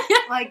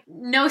like,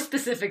 no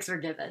specifics were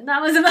given.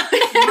 That was about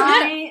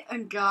it. My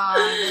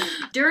God.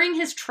 During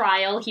his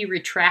trial, he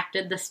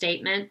retracted the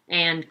statement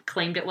and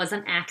claimed it was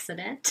an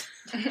accident.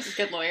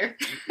 Good lawyer.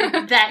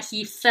 That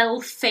he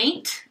fell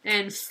faint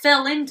and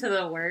fell into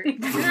the work.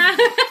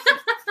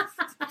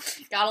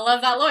 Gotta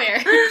love that lawyer.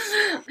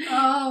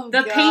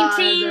 The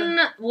painting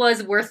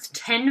was worth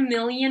 $10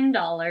 million,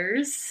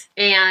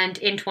 and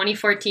in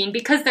 2014,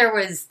 because there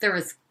was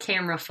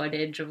camera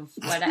footage of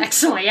what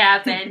actually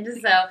happened,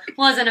 so it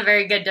wasn't a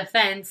very good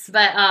defense.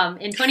 But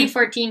in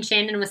 2014,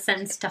 Shannon was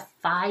sentenced to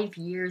 5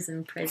 years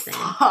in prison.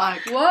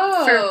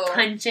 Whoa! For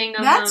punching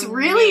a That's Monet.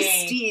 really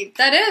steep.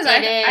 That is.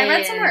 I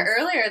read somewhere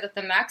earlier that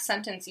the max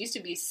sentence used to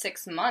be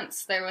 6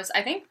 months. There was,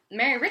 I think,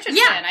 Mary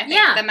Richardson. I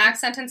think the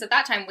max sentence at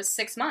that time was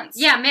 6 months.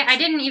 Yeah, I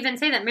didn't even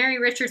say that Mary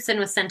Richardson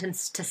was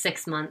sentenced to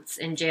 6 months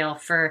in jail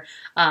for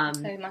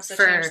They must have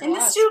changed the And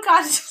laws. this dude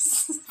got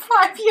just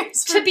 5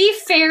 years. To be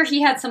fair,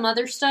 he had some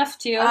other stuff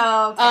too.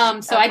 Oh,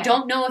 okay. So I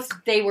don't know if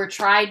they were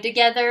tried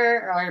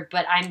together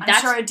but I'm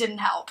sure it didn't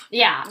help.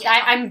 Yeah,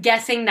 I'm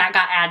guessing that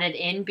got added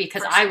in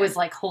because I was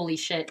like, holy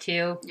shit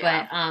too.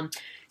 Yeah. But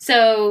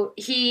so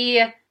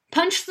he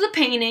punched the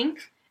painting.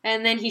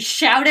 And then he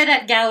shouted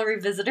at gallery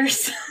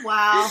visitors.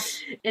 Wow.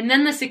 And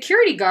then the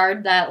security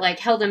guard that, like,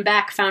 held him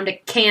back found a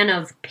can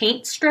of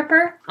paint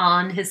stripper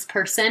on his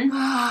person.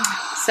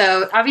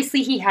 So,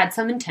 obviously, he had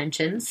some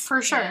intentions. For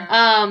sure.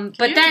 Can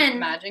But you then...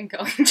 imagine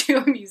going to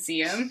a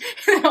museum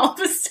and all of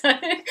a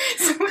sudden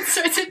someone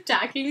starts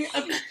attacking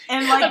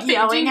and, like,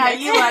 yelling at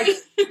you, like,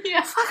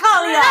 yeah. fuck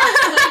all y'all.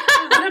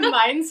 The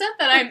mindset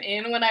that I'm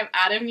in when I'm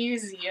at a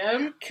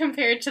museum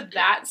compared to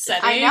that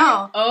setting. I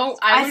know. Oh,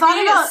 I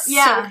would be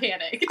so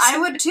panicked. I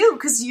would too,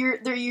 because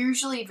they're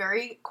usually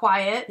very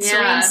quiet. So,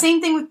 and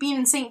same thing with being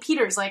in St.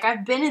 Peter's. Like,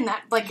 I've been in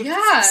that. Like,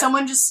 if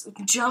someone just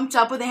jumped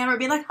up with a hammer and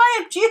be like, "I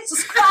am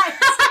Jesus Christ,"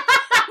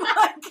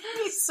 like, it'd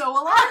be so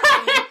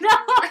alarming.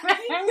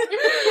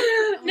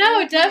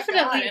 No,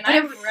 definitely. And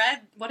I've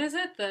read, what is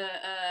it?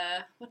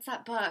 What's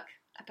that book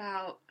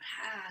about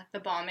the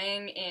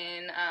bombing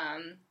in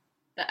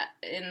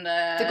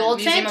the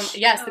Goldfinch?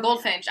 Museum yes, the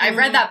Goldfinch. I've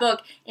read that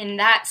book, and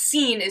that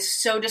scene is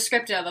so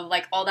descriptive of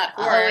like all that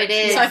horror. Oh, it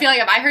is. So I feel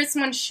like if I heard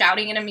someone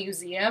shouting in a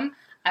museum,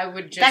 I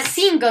would just... That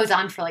scene goes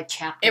on for like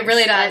chapters. It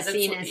really does. That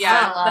scene is so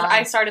long.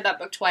 I started that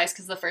book twice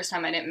because the first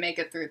time I didn't make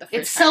it through the first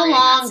time. It's so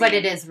long, but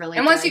it is really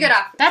And once you get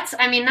off... That's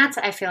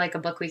I feel like a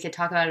book we could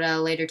talk about at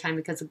a later time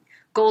because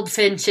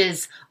Goldfinch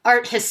is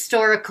art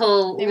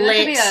historical Maybe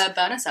lit. that could be a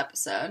bonus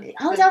episode.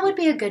 Oh, that would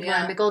be a good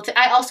one. The Goldfinch.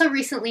 I also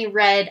recently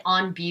read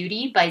On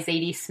Beauty by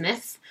Zadie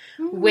Smith,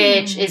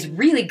 which is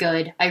really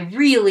good. I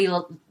really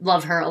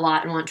love her a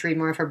lot and want to read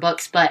more of her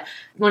books, but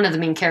one of the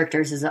main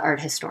characters is an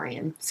art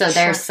historian. So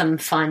there's some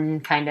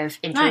fun kind of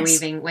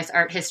interweaving with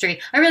art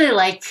history. I really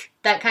like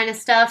that kind of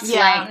stuff.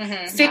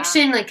 Like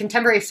fiction, like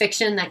contemporary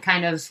fiction that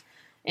kind of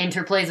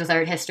interplays with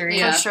art history.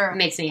 For sure.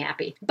 Makes me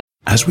happy.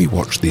 As we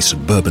watch the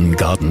suburban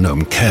garden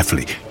gnome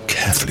carefully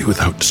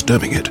without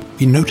disturbing it,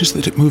 we notice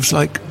that it moves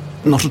like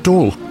not at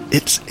all.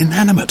 It's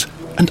inanimate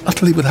and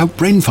utterly without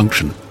brain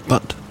function.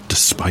 But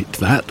despite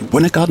that,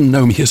 when a garden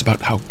gnome hears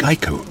about how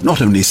Geico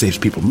not only saves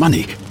people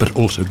money, but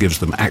also gives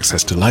them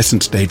access to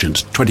licensed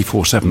agents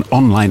 24/7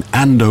 online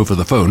and over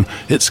the phone,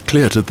 it's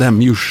clear to them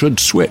you should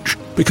switch.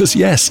 Because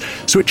yes,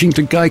 switching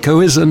to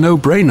Geico is a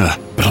no-brainer.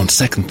 But on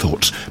second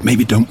thoughts,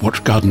 maybe don't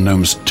watch garden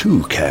gnomes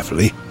too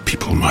carefully.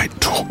 People might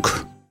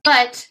talk.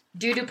 But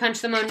Dudu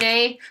punched the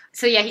Monet.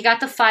 So yeah, he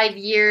got the 5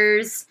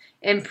 years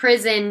in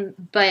prison.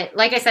 But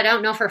like I said, I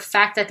don't know for a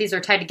fact that these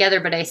are tied together,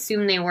 but I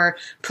assume they were.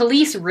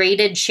 Police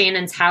raided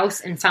Shannon's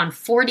house and found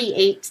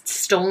 48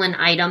 stolen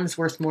items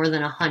worth more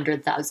than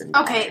 $100,000.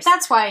 Okay,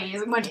 that's why he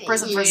went to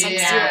prison for 6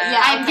 years.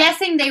 Yeah, I'm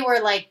guessing they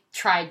were like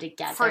tried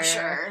together. For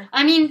sure.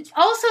 I mean,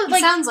 also he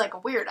like sounds like a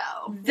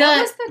weirdo. What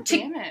was the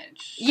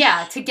damage?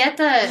 Yeah, to get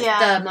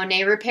the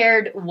Monet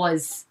repaired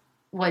was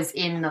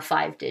in the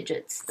 5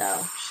 digits,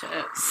 though.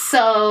 Shit.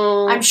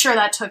 So I'm sure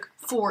that took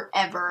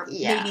forever.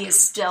 Maybe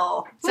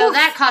still. So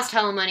that cost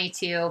hella money,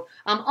 too.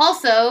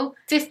 Also,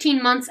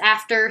 15 months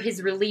after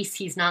his release,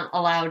 he's not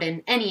allowed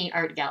in any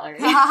art gallery.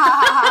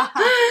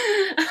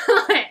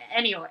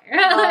 Anywhere.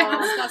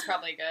 That's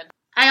probably good.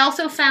 I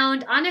also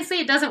found, honestly,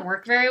 it doesn't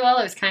work very well.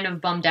 I was kind of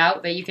bummed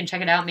out, but you can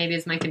check it out. Maybe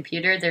it's my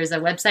computer. There's a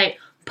website,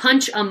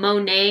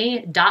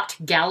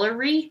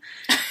 punchamonet.gallery,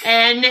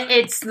 and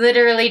it's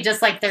literally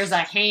just like there's a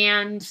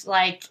hand,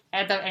 like,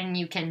 and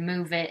you can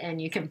move it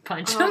and you can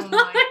punch. Oh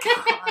my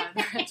god,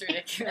 that's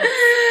ridiculous.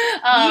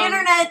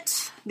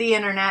 The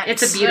internet.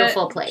 It's a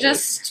beautiful place.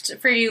 Just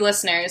for you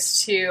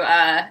listeners to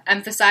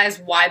emphasize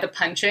why the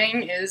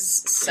punching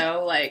is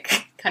so,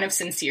 like, kind of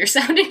sincere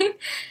sounding,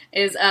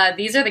 is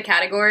these are the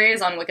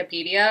categories on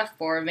Wikipedia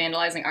for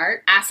vandalizing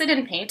art: acid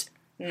and paint,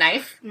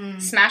 knife,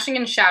 smashing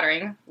and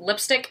shattering,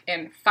 lipstick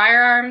and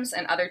firearms,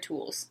 and other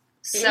tools.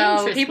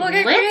 So people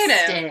get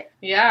creative.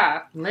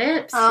 Yeah.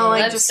 Lipstick. Oh,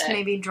 like just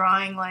maybe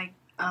drawing like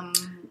I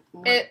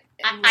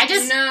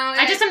just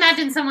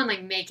imagine someone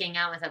like making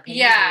out with a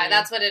painting. Yeah,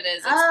 that's what it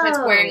is. It's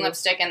wearing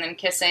lipstick and then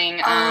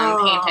kissing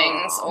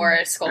paintings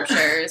or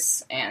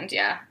sculptures, and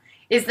yeah.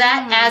 Is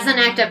that as an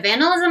act of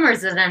vandalism or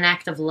is it an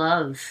act of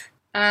love?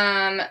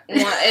 I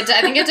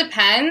think it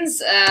depends.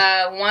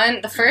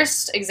 The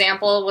first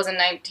example was in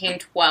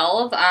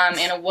 1912,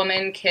 and a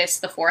woman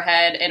kissed the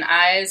forehead and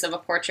eyes of a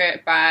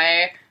portrait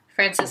by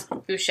Francis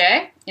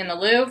Boucher in the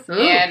Louvre,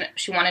 and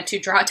she wanted to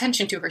draw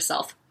attention to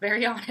herself.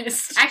 Very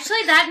honest.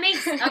 Actually, that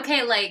makes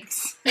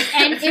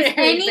if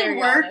any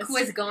work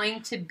was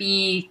going to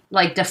be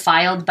like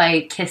defiled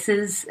by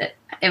kisses,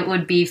 it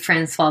would be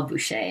Francois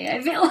Boucher. I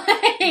feel like,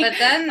 but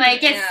then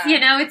like it's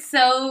it's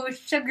so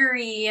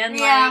sugary and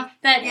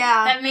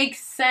that makes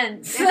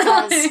sense. It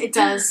does. It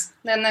does.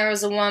 Then there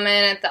was a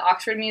woman at the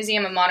Oxford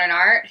Museum of Modern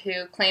Art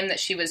who claimed that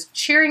she was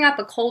cheering up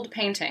a cold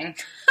painting.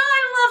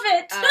 I love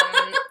it.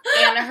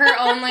 And her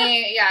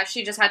only,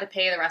 she just had to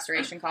pay the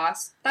restoration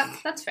costs.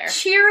 That's fair.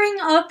 Cheering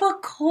up a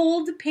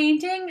cold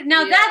painting?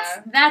 Now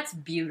that's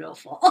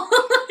beautiful.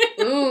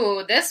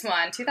 Ooh, this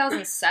one,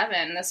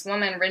 2007. This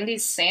woman, Rindy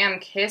Sam,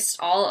 kissed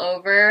all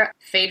over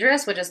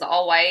Phaedrus, which is the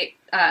all-white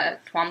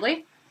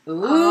Twombly.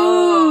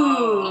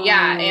 Ooh.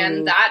 Yeah,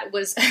 and that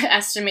was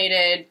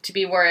estimated to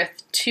be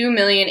worth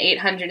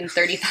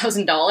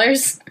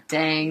 $2,830,000.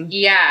 Dang.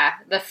 Yeah,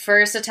 the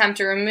first attempt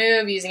to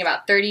remove using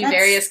about 30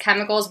 various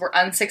chemicals were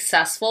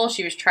unsuccessful.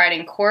 She was tried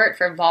in court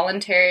for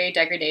voluntary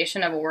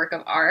degradation of a work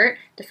of art.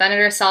 Defended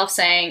herself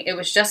saying, "It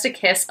was just a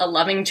kiss, a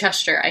loving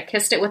gesture. I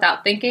kissed it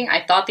without thinking.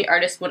 I thought the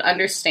artist would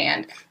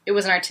understand. It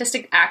was an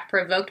artistic act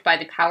provoked by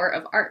the power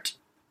of art."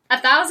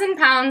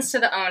 £1,000 to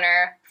the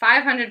owner,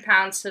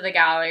 £500 to the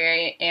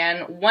gallery,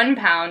 and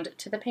 £1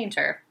 to the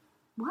painter.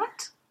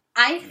 What?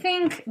 I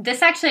think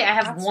this actually, I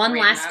have one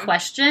last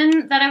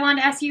question that I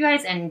wanted to ask you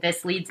guys, and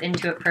this leads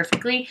into it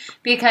perfectly.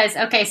 Because,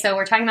 okay, so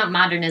we're talking about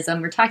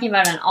modernism. We're talking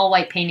about an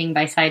all-white painting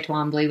by Cy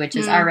Twombly, which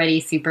is already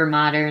super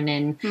modern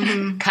and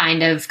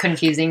kind of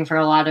confusing for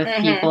a lot of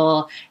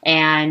people.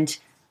 And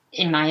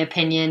in my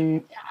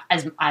opinion,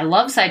 as I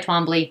love Cy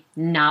Twombly,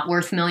 not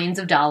worth millions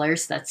of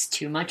dollars. That's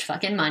too much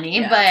fucking money.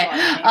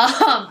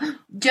 Yeah, but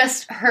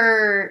just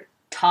her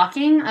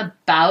talking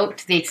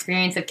about the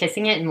experience of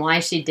kissing it and why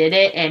she did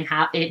it and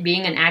how it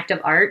being an act of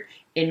art,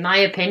 in my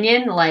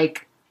opinion,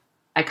 like,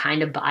 I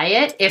kind of buy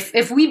it.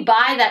 If we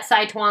buy that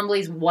Cy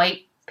Twombly's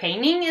white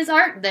painting is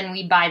art, then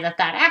we buy that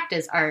act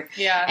is art.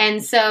 Yeah.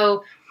 And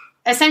so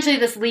essentially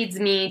this leads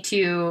me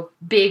to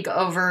big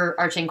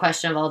overarching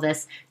question of all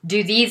this.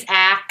 Do these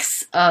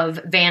acts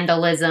of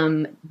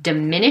vandalism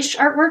diminish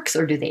artworks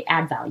or do they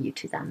add value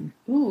to them?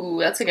 Ooh,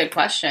 that's a good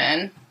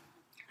question.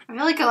 I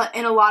feel like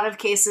in a lot of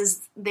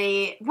cases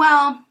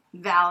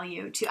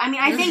value too. I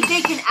mean, I think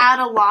they can add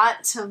a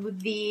lot to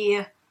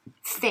the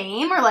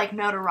fame or like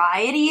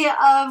notoriety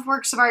of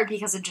works of art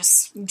because it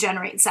just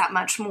generates that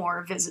much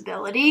more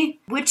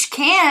visibility, which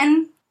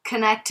can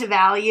connect to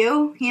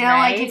value. You know,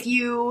 Right.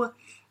 like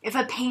if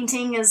a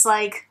painting is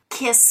like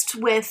kissed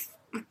with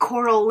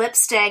coral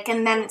lipstick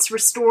and then it's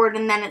restored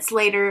and then it's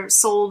later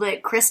sold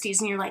at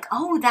Christie's and you're like,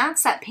 oh,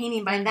 that's that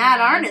painting by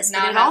that artist, Now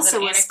but it it has also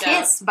an was anecdote.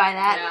 kissed by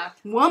that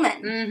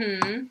woman.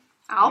 Mm-hmm.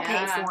 I'll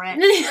pay for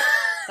it.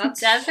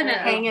 That's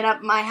Definitely. Hang it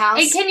up in my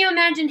house. And can you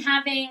imagine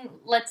having,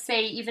 let's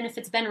say, even if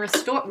it's been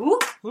restored,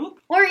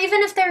 or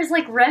even if there's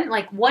like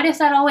what if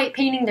that all white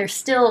painting, there's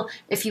still,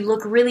 if you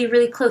look really,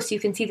 really close, you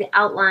can see the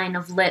outline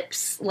of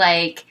lips.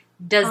 Like,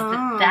 does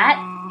that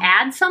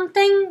add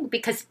something?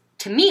 Because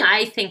to me,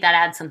 I think that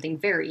adds something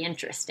very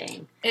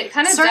interesting. It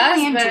kind of Certainly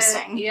does,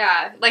 interesting. But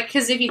yeah, like,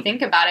 because if you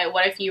think about it,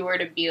 what if you were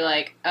to be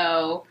like,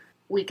 oh,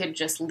 we could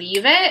just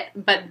leave it,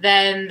 but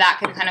then that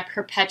could kind of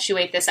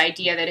perpetuate this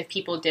idea that if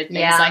people did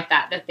things like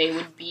that they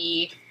would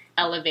be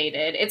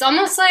elevated. It's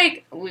almost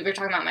like, we were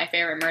talking about My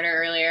Favorite Murder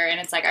earlier, and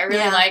it's like, I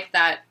really like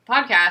that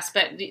podcast,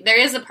 but there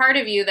is a part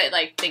of you that,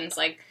 like, things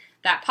like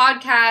that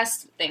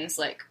podcast, things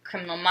like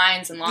Criminal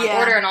Minds and Law and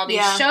Order and all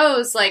these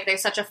shows, like,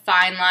 there's such a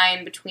fine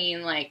line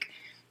between, like,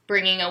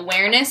 bringing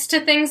awareness to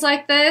things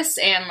like this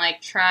and,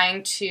 like,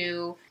 trying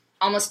to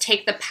almost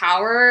take the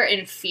power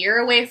and fear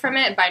away from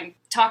it by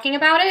talking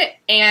about it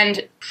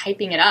and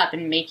hyping it up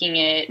and making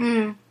it,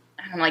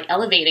 like,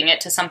 elevating it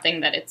to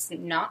something that it's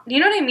not. You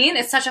know what I mean?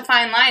 It's such a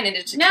fine line, and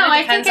it just kind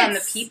of depends on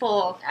the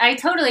people. I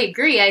totally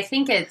agree. I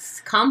think it's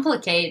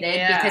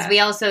complicated because we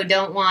also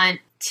don't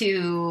want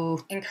to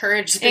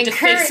encourage the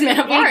defacement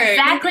of art.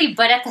 Exactly,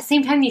 but at the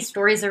same time, these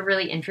stories are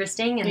really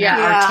interesting and they're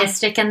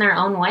artistic in their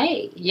own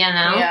way, you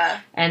know?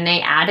 Yeah. And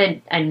they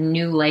added a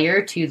new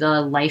layer to the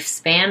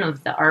lifespan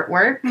of the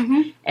artwork,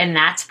 and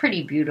that's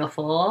pretty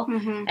beautiful.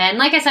 And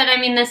like I said, I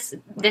mean,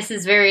 this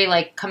is very,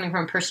 like, coming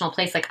from a personal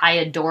place. Like, I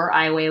adore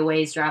Ai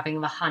Weiwei's dropping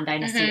of a Han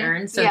Dynasty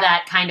urn, so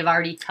that kind of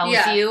already tells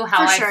you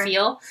how I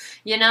feel,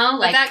 you know? But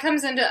like, that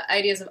comes into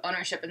ideas of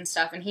ownership and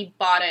stuff, and he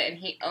bought it and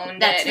he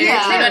owned That's it. And very you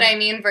know true. what I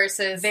mean?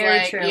 Versus, Very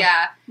like, true.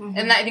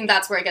 And I think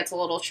that's where it gets a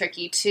little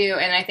tricky, too.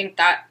 And I think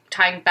that,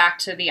 tying back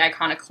to the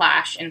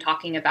Iconoclash and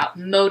talking about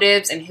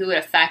motives and who it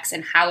affects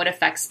and how it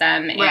affects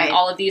them and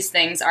all of these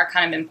things are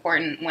kind of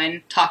important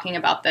when talking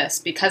about this,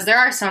 because there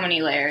are so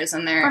many layers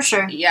and there's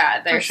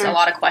a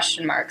lot of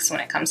question marks when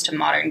it comes to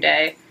modern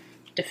day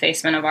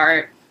defacement of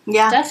art.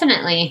 Yeah.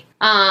 Definitely.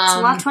 It's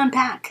a lot to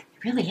unpack.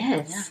 It really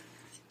is.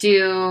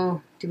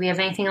 Do we have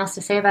anything else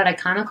to say about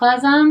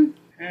Iconoclasm?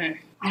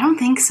 I don't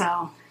think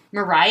so.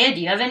 Mariah,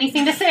 do you have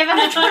anything to say about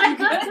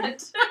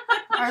Iconoclasm?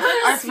 Our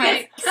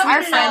friend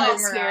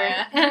is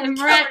here.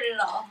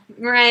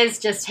 Mariah's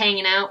just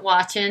hanging out,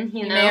 watching,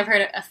 you know. may have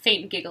heard a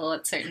faint giggle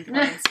at certain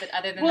points, but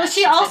other than well, that, she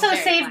she's also been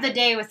very saved quiet. the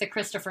day with the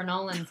Christopher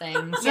Nolan thing.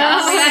 So.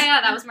 Yeah,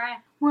 that was Mariah.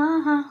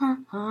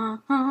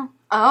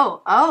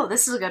 Oh,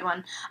 this is a good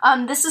one.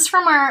 This is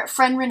from our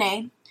friend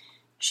Renee.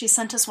 She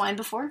sent us wine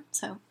before,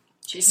 so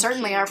she's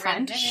certainly our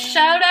friend.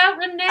 Shout out,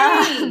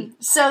 Renee!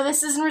 So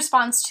this is in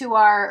response to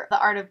the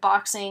Art of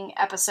Boxing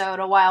episode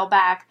a while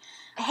back.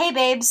 Hey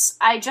babes,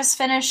 I just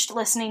finished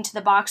listening to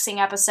the boxing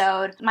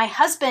episode. My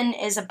husband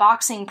is a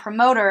boxing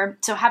promoter,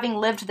 so having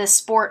lived this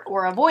sport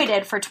or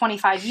avoided for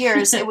 25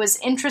 years, it was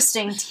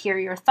interesting to hear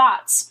your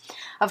thoughts.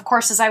 Of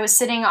course, as I was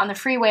sitting on the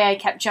freeway, I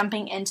kept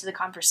jumping into the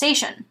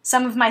conversation.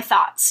 Some of my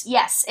thoughts.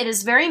 Yes, it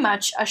is very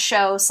much a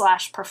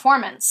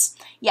show/performance.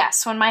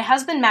 Yes, when my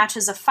husband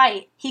matches a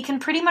fight, he can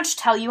pretty much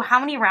tell you how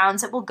many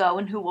rounds it will go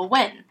and who will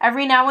win.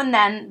 Every now and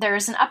then, there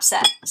is an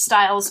upset.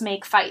 Styles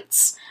make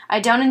fights. I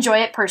don't enjoy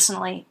it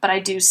personally, but I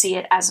do see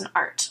it as an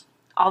art.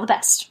 All the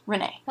best,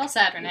 Renee. Well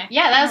said, Renee.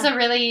 Yeah, that was a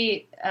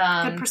really...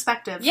 good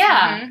perspective.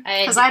 Yeah.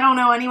 Because I don't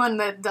know anyone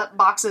that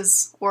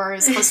boxes or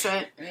is supposed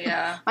to.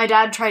 Yeah. My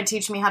dad tried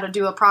teaching me how to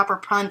do a proper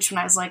punch when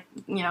I was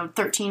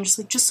 13,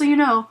 just so you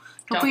know.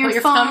 Don't put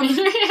your thumb.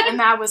 And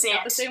that was it.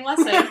 The same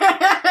lesson.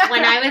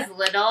 When I was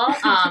little,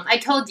 I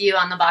told you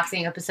on the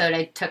boxing episode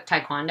I took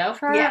taekwondo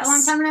for a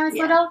long time when I was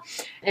little.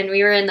 And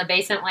we were in the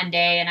basement one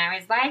day and I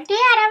was like, Dad,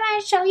 I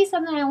want to show you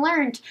something I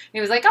learned. And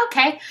he was like,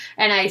 okay.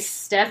 And I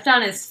stepped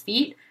on his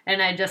feet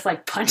and I just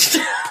punched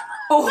him.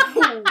 Oh my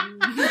God.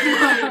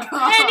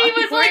 And he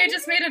was Gloria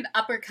just made an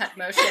uppercut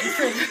motion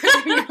for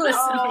you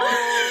listeners.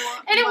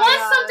 And it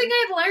was something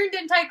I'd learned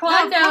in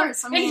taekwondo. Yeah, of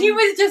course. And he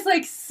was just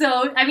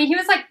so, he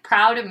was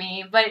proud of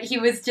me, but he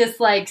was just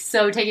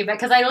so taken back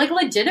because I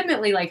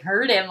legitimately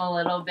hurt him a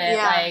little bit.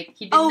 Yeah.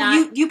 He did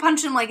not. You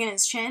punched him in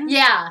his chin?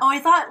 Yeah. Oh, I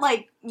thought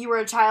you were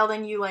a child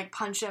and you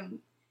punched him.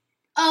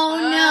 Oh,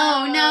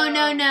 no.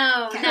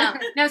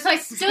 So I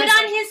stood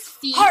on his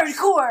feet.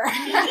 Hardcore.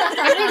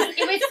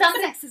 It was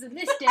something. Sexism,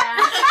 this dad.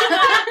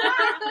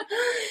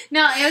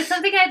 No, it was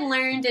something I'd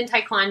learned in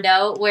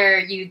taekwondo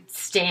where you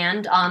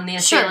stand on the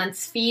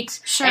assailant's feet.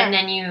 Sure. And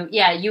then you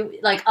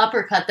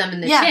uppercut them in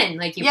the chin.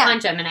 You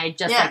punch them. And I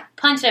just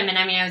punched him. And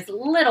I was a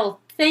little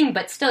thing,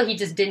 but still he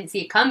just didn't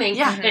see it coming.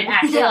 Yeah. And it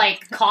actually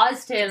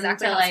caused him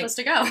exactly to how it's supposed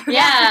to go.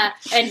 Yeah.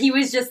 And he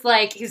was just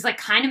he was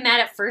kind of mad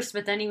at first,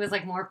 but then he was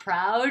more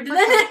proud than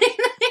anything.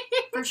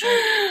 For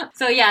sure.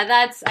 So yeah,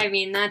 that's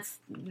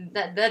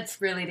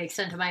really the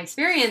extent of my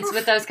experience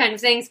with those kind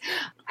of things.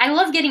 I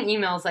love getting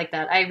emails like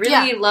that. I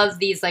really love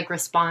these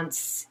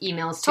response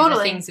emails to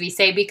the things we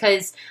say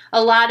because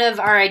a lot of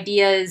our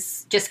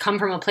ideas just come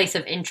from a place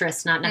of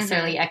interest, not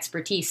necessarily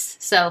expertise.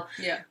 So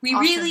we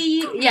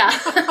really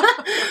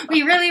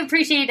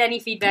appreciate any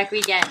feedback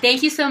we get.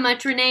 Thank you so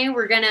much, Renee.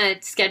 We're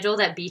gonna schedule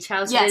that beach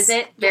house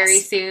visit very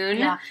soon.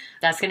 Yeah.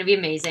 That's going to be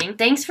amazing.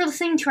 Thanks for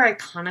listening to our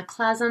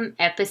Iconoclasm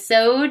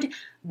episode.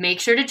 Make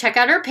sure to check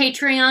out our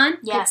Patreon.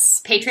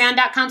 Yes.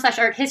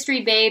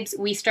 Patreon.com/arthistorybabes.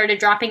 We started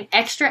dropping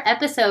extra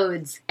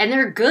episodes, and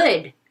they're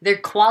good. They're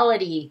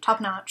quality. Top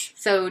notch.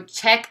 So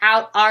check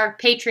out our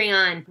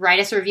Patreon. Write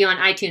us a review on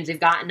iTunes. We've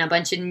gotten a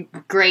bunch of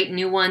great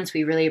new ones.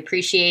 We really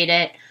appreciate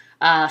it.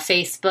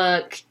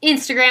 Facebook,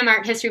 Instagram,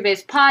 Art History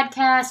Babes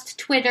Podcast,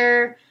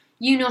 Twitter.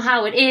 You know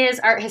how it is.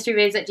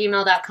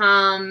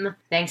 arthistorybabes@gmail.com.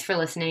 Thanks for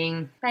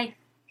listening. Bye.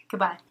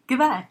 Goodbye.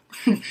 Goodbye.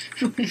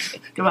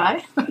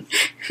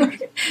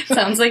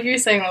 Sounds like you're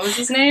saying, what was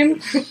his name?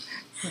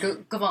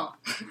 Gavon.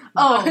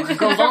 Oh,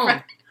 Gavon.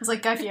 I was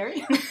Guy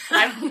Fieri.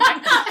 I'm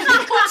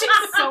watching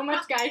so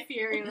much Guy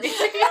Fieri lately.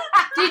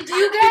 Did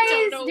you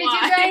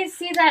guys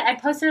see that? I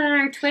posted on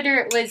our Twitter.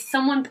 It was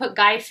someone put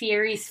Guy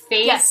Fieri's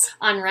face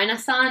on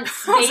Renaissance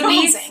babies.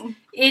 Amazing.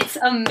 It's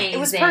amazing. It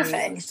was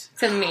perfect.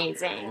 It's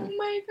amazing. Oh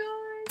my god.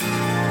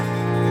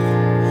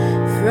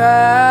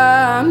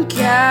 From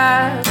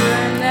Cabernet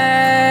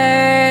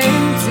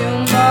to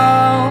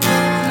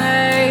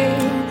Monet,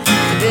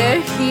 they're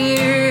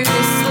here to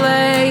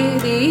slay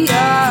the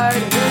art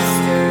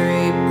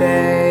history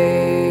babes.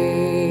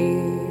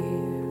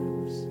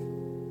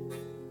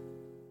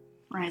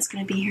 Ryan's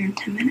gonna be here in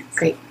 10 minutes.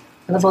 Great.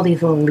 I love all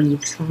these little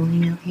leaves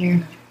falling out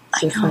here.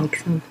 It's just so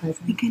pleasant.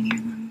 I can hear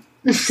them.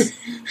 Just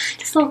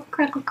a little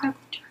crackle,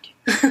 crackle.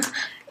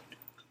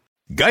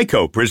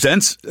 Geico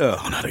presents,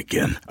 not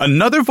again,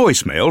 another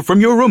voicemail from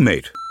your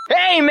roommate.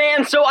 Hey,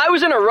 man, so I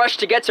was in a rush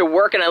to get to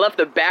work and I left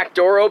the back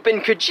door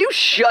open. Could you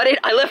shut it?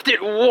 I left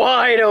it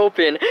wide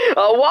open.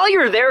 While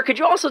you're there, could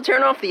you also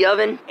turn off the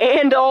oven?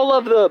 And all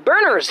of the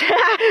burners.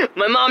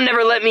 My mom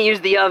never let me use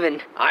the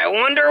oven. I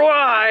wonder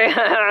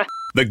why.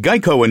 The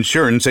Geico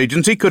Insurance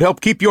Agency could help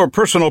keep your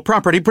personal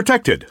property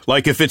protected,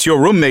 like if it's your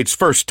roommate's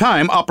first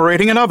time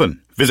operating an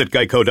oven. Visit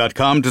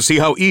geico.com to see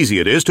how easy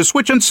it is to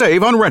switch and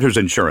save on renter's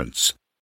insurance.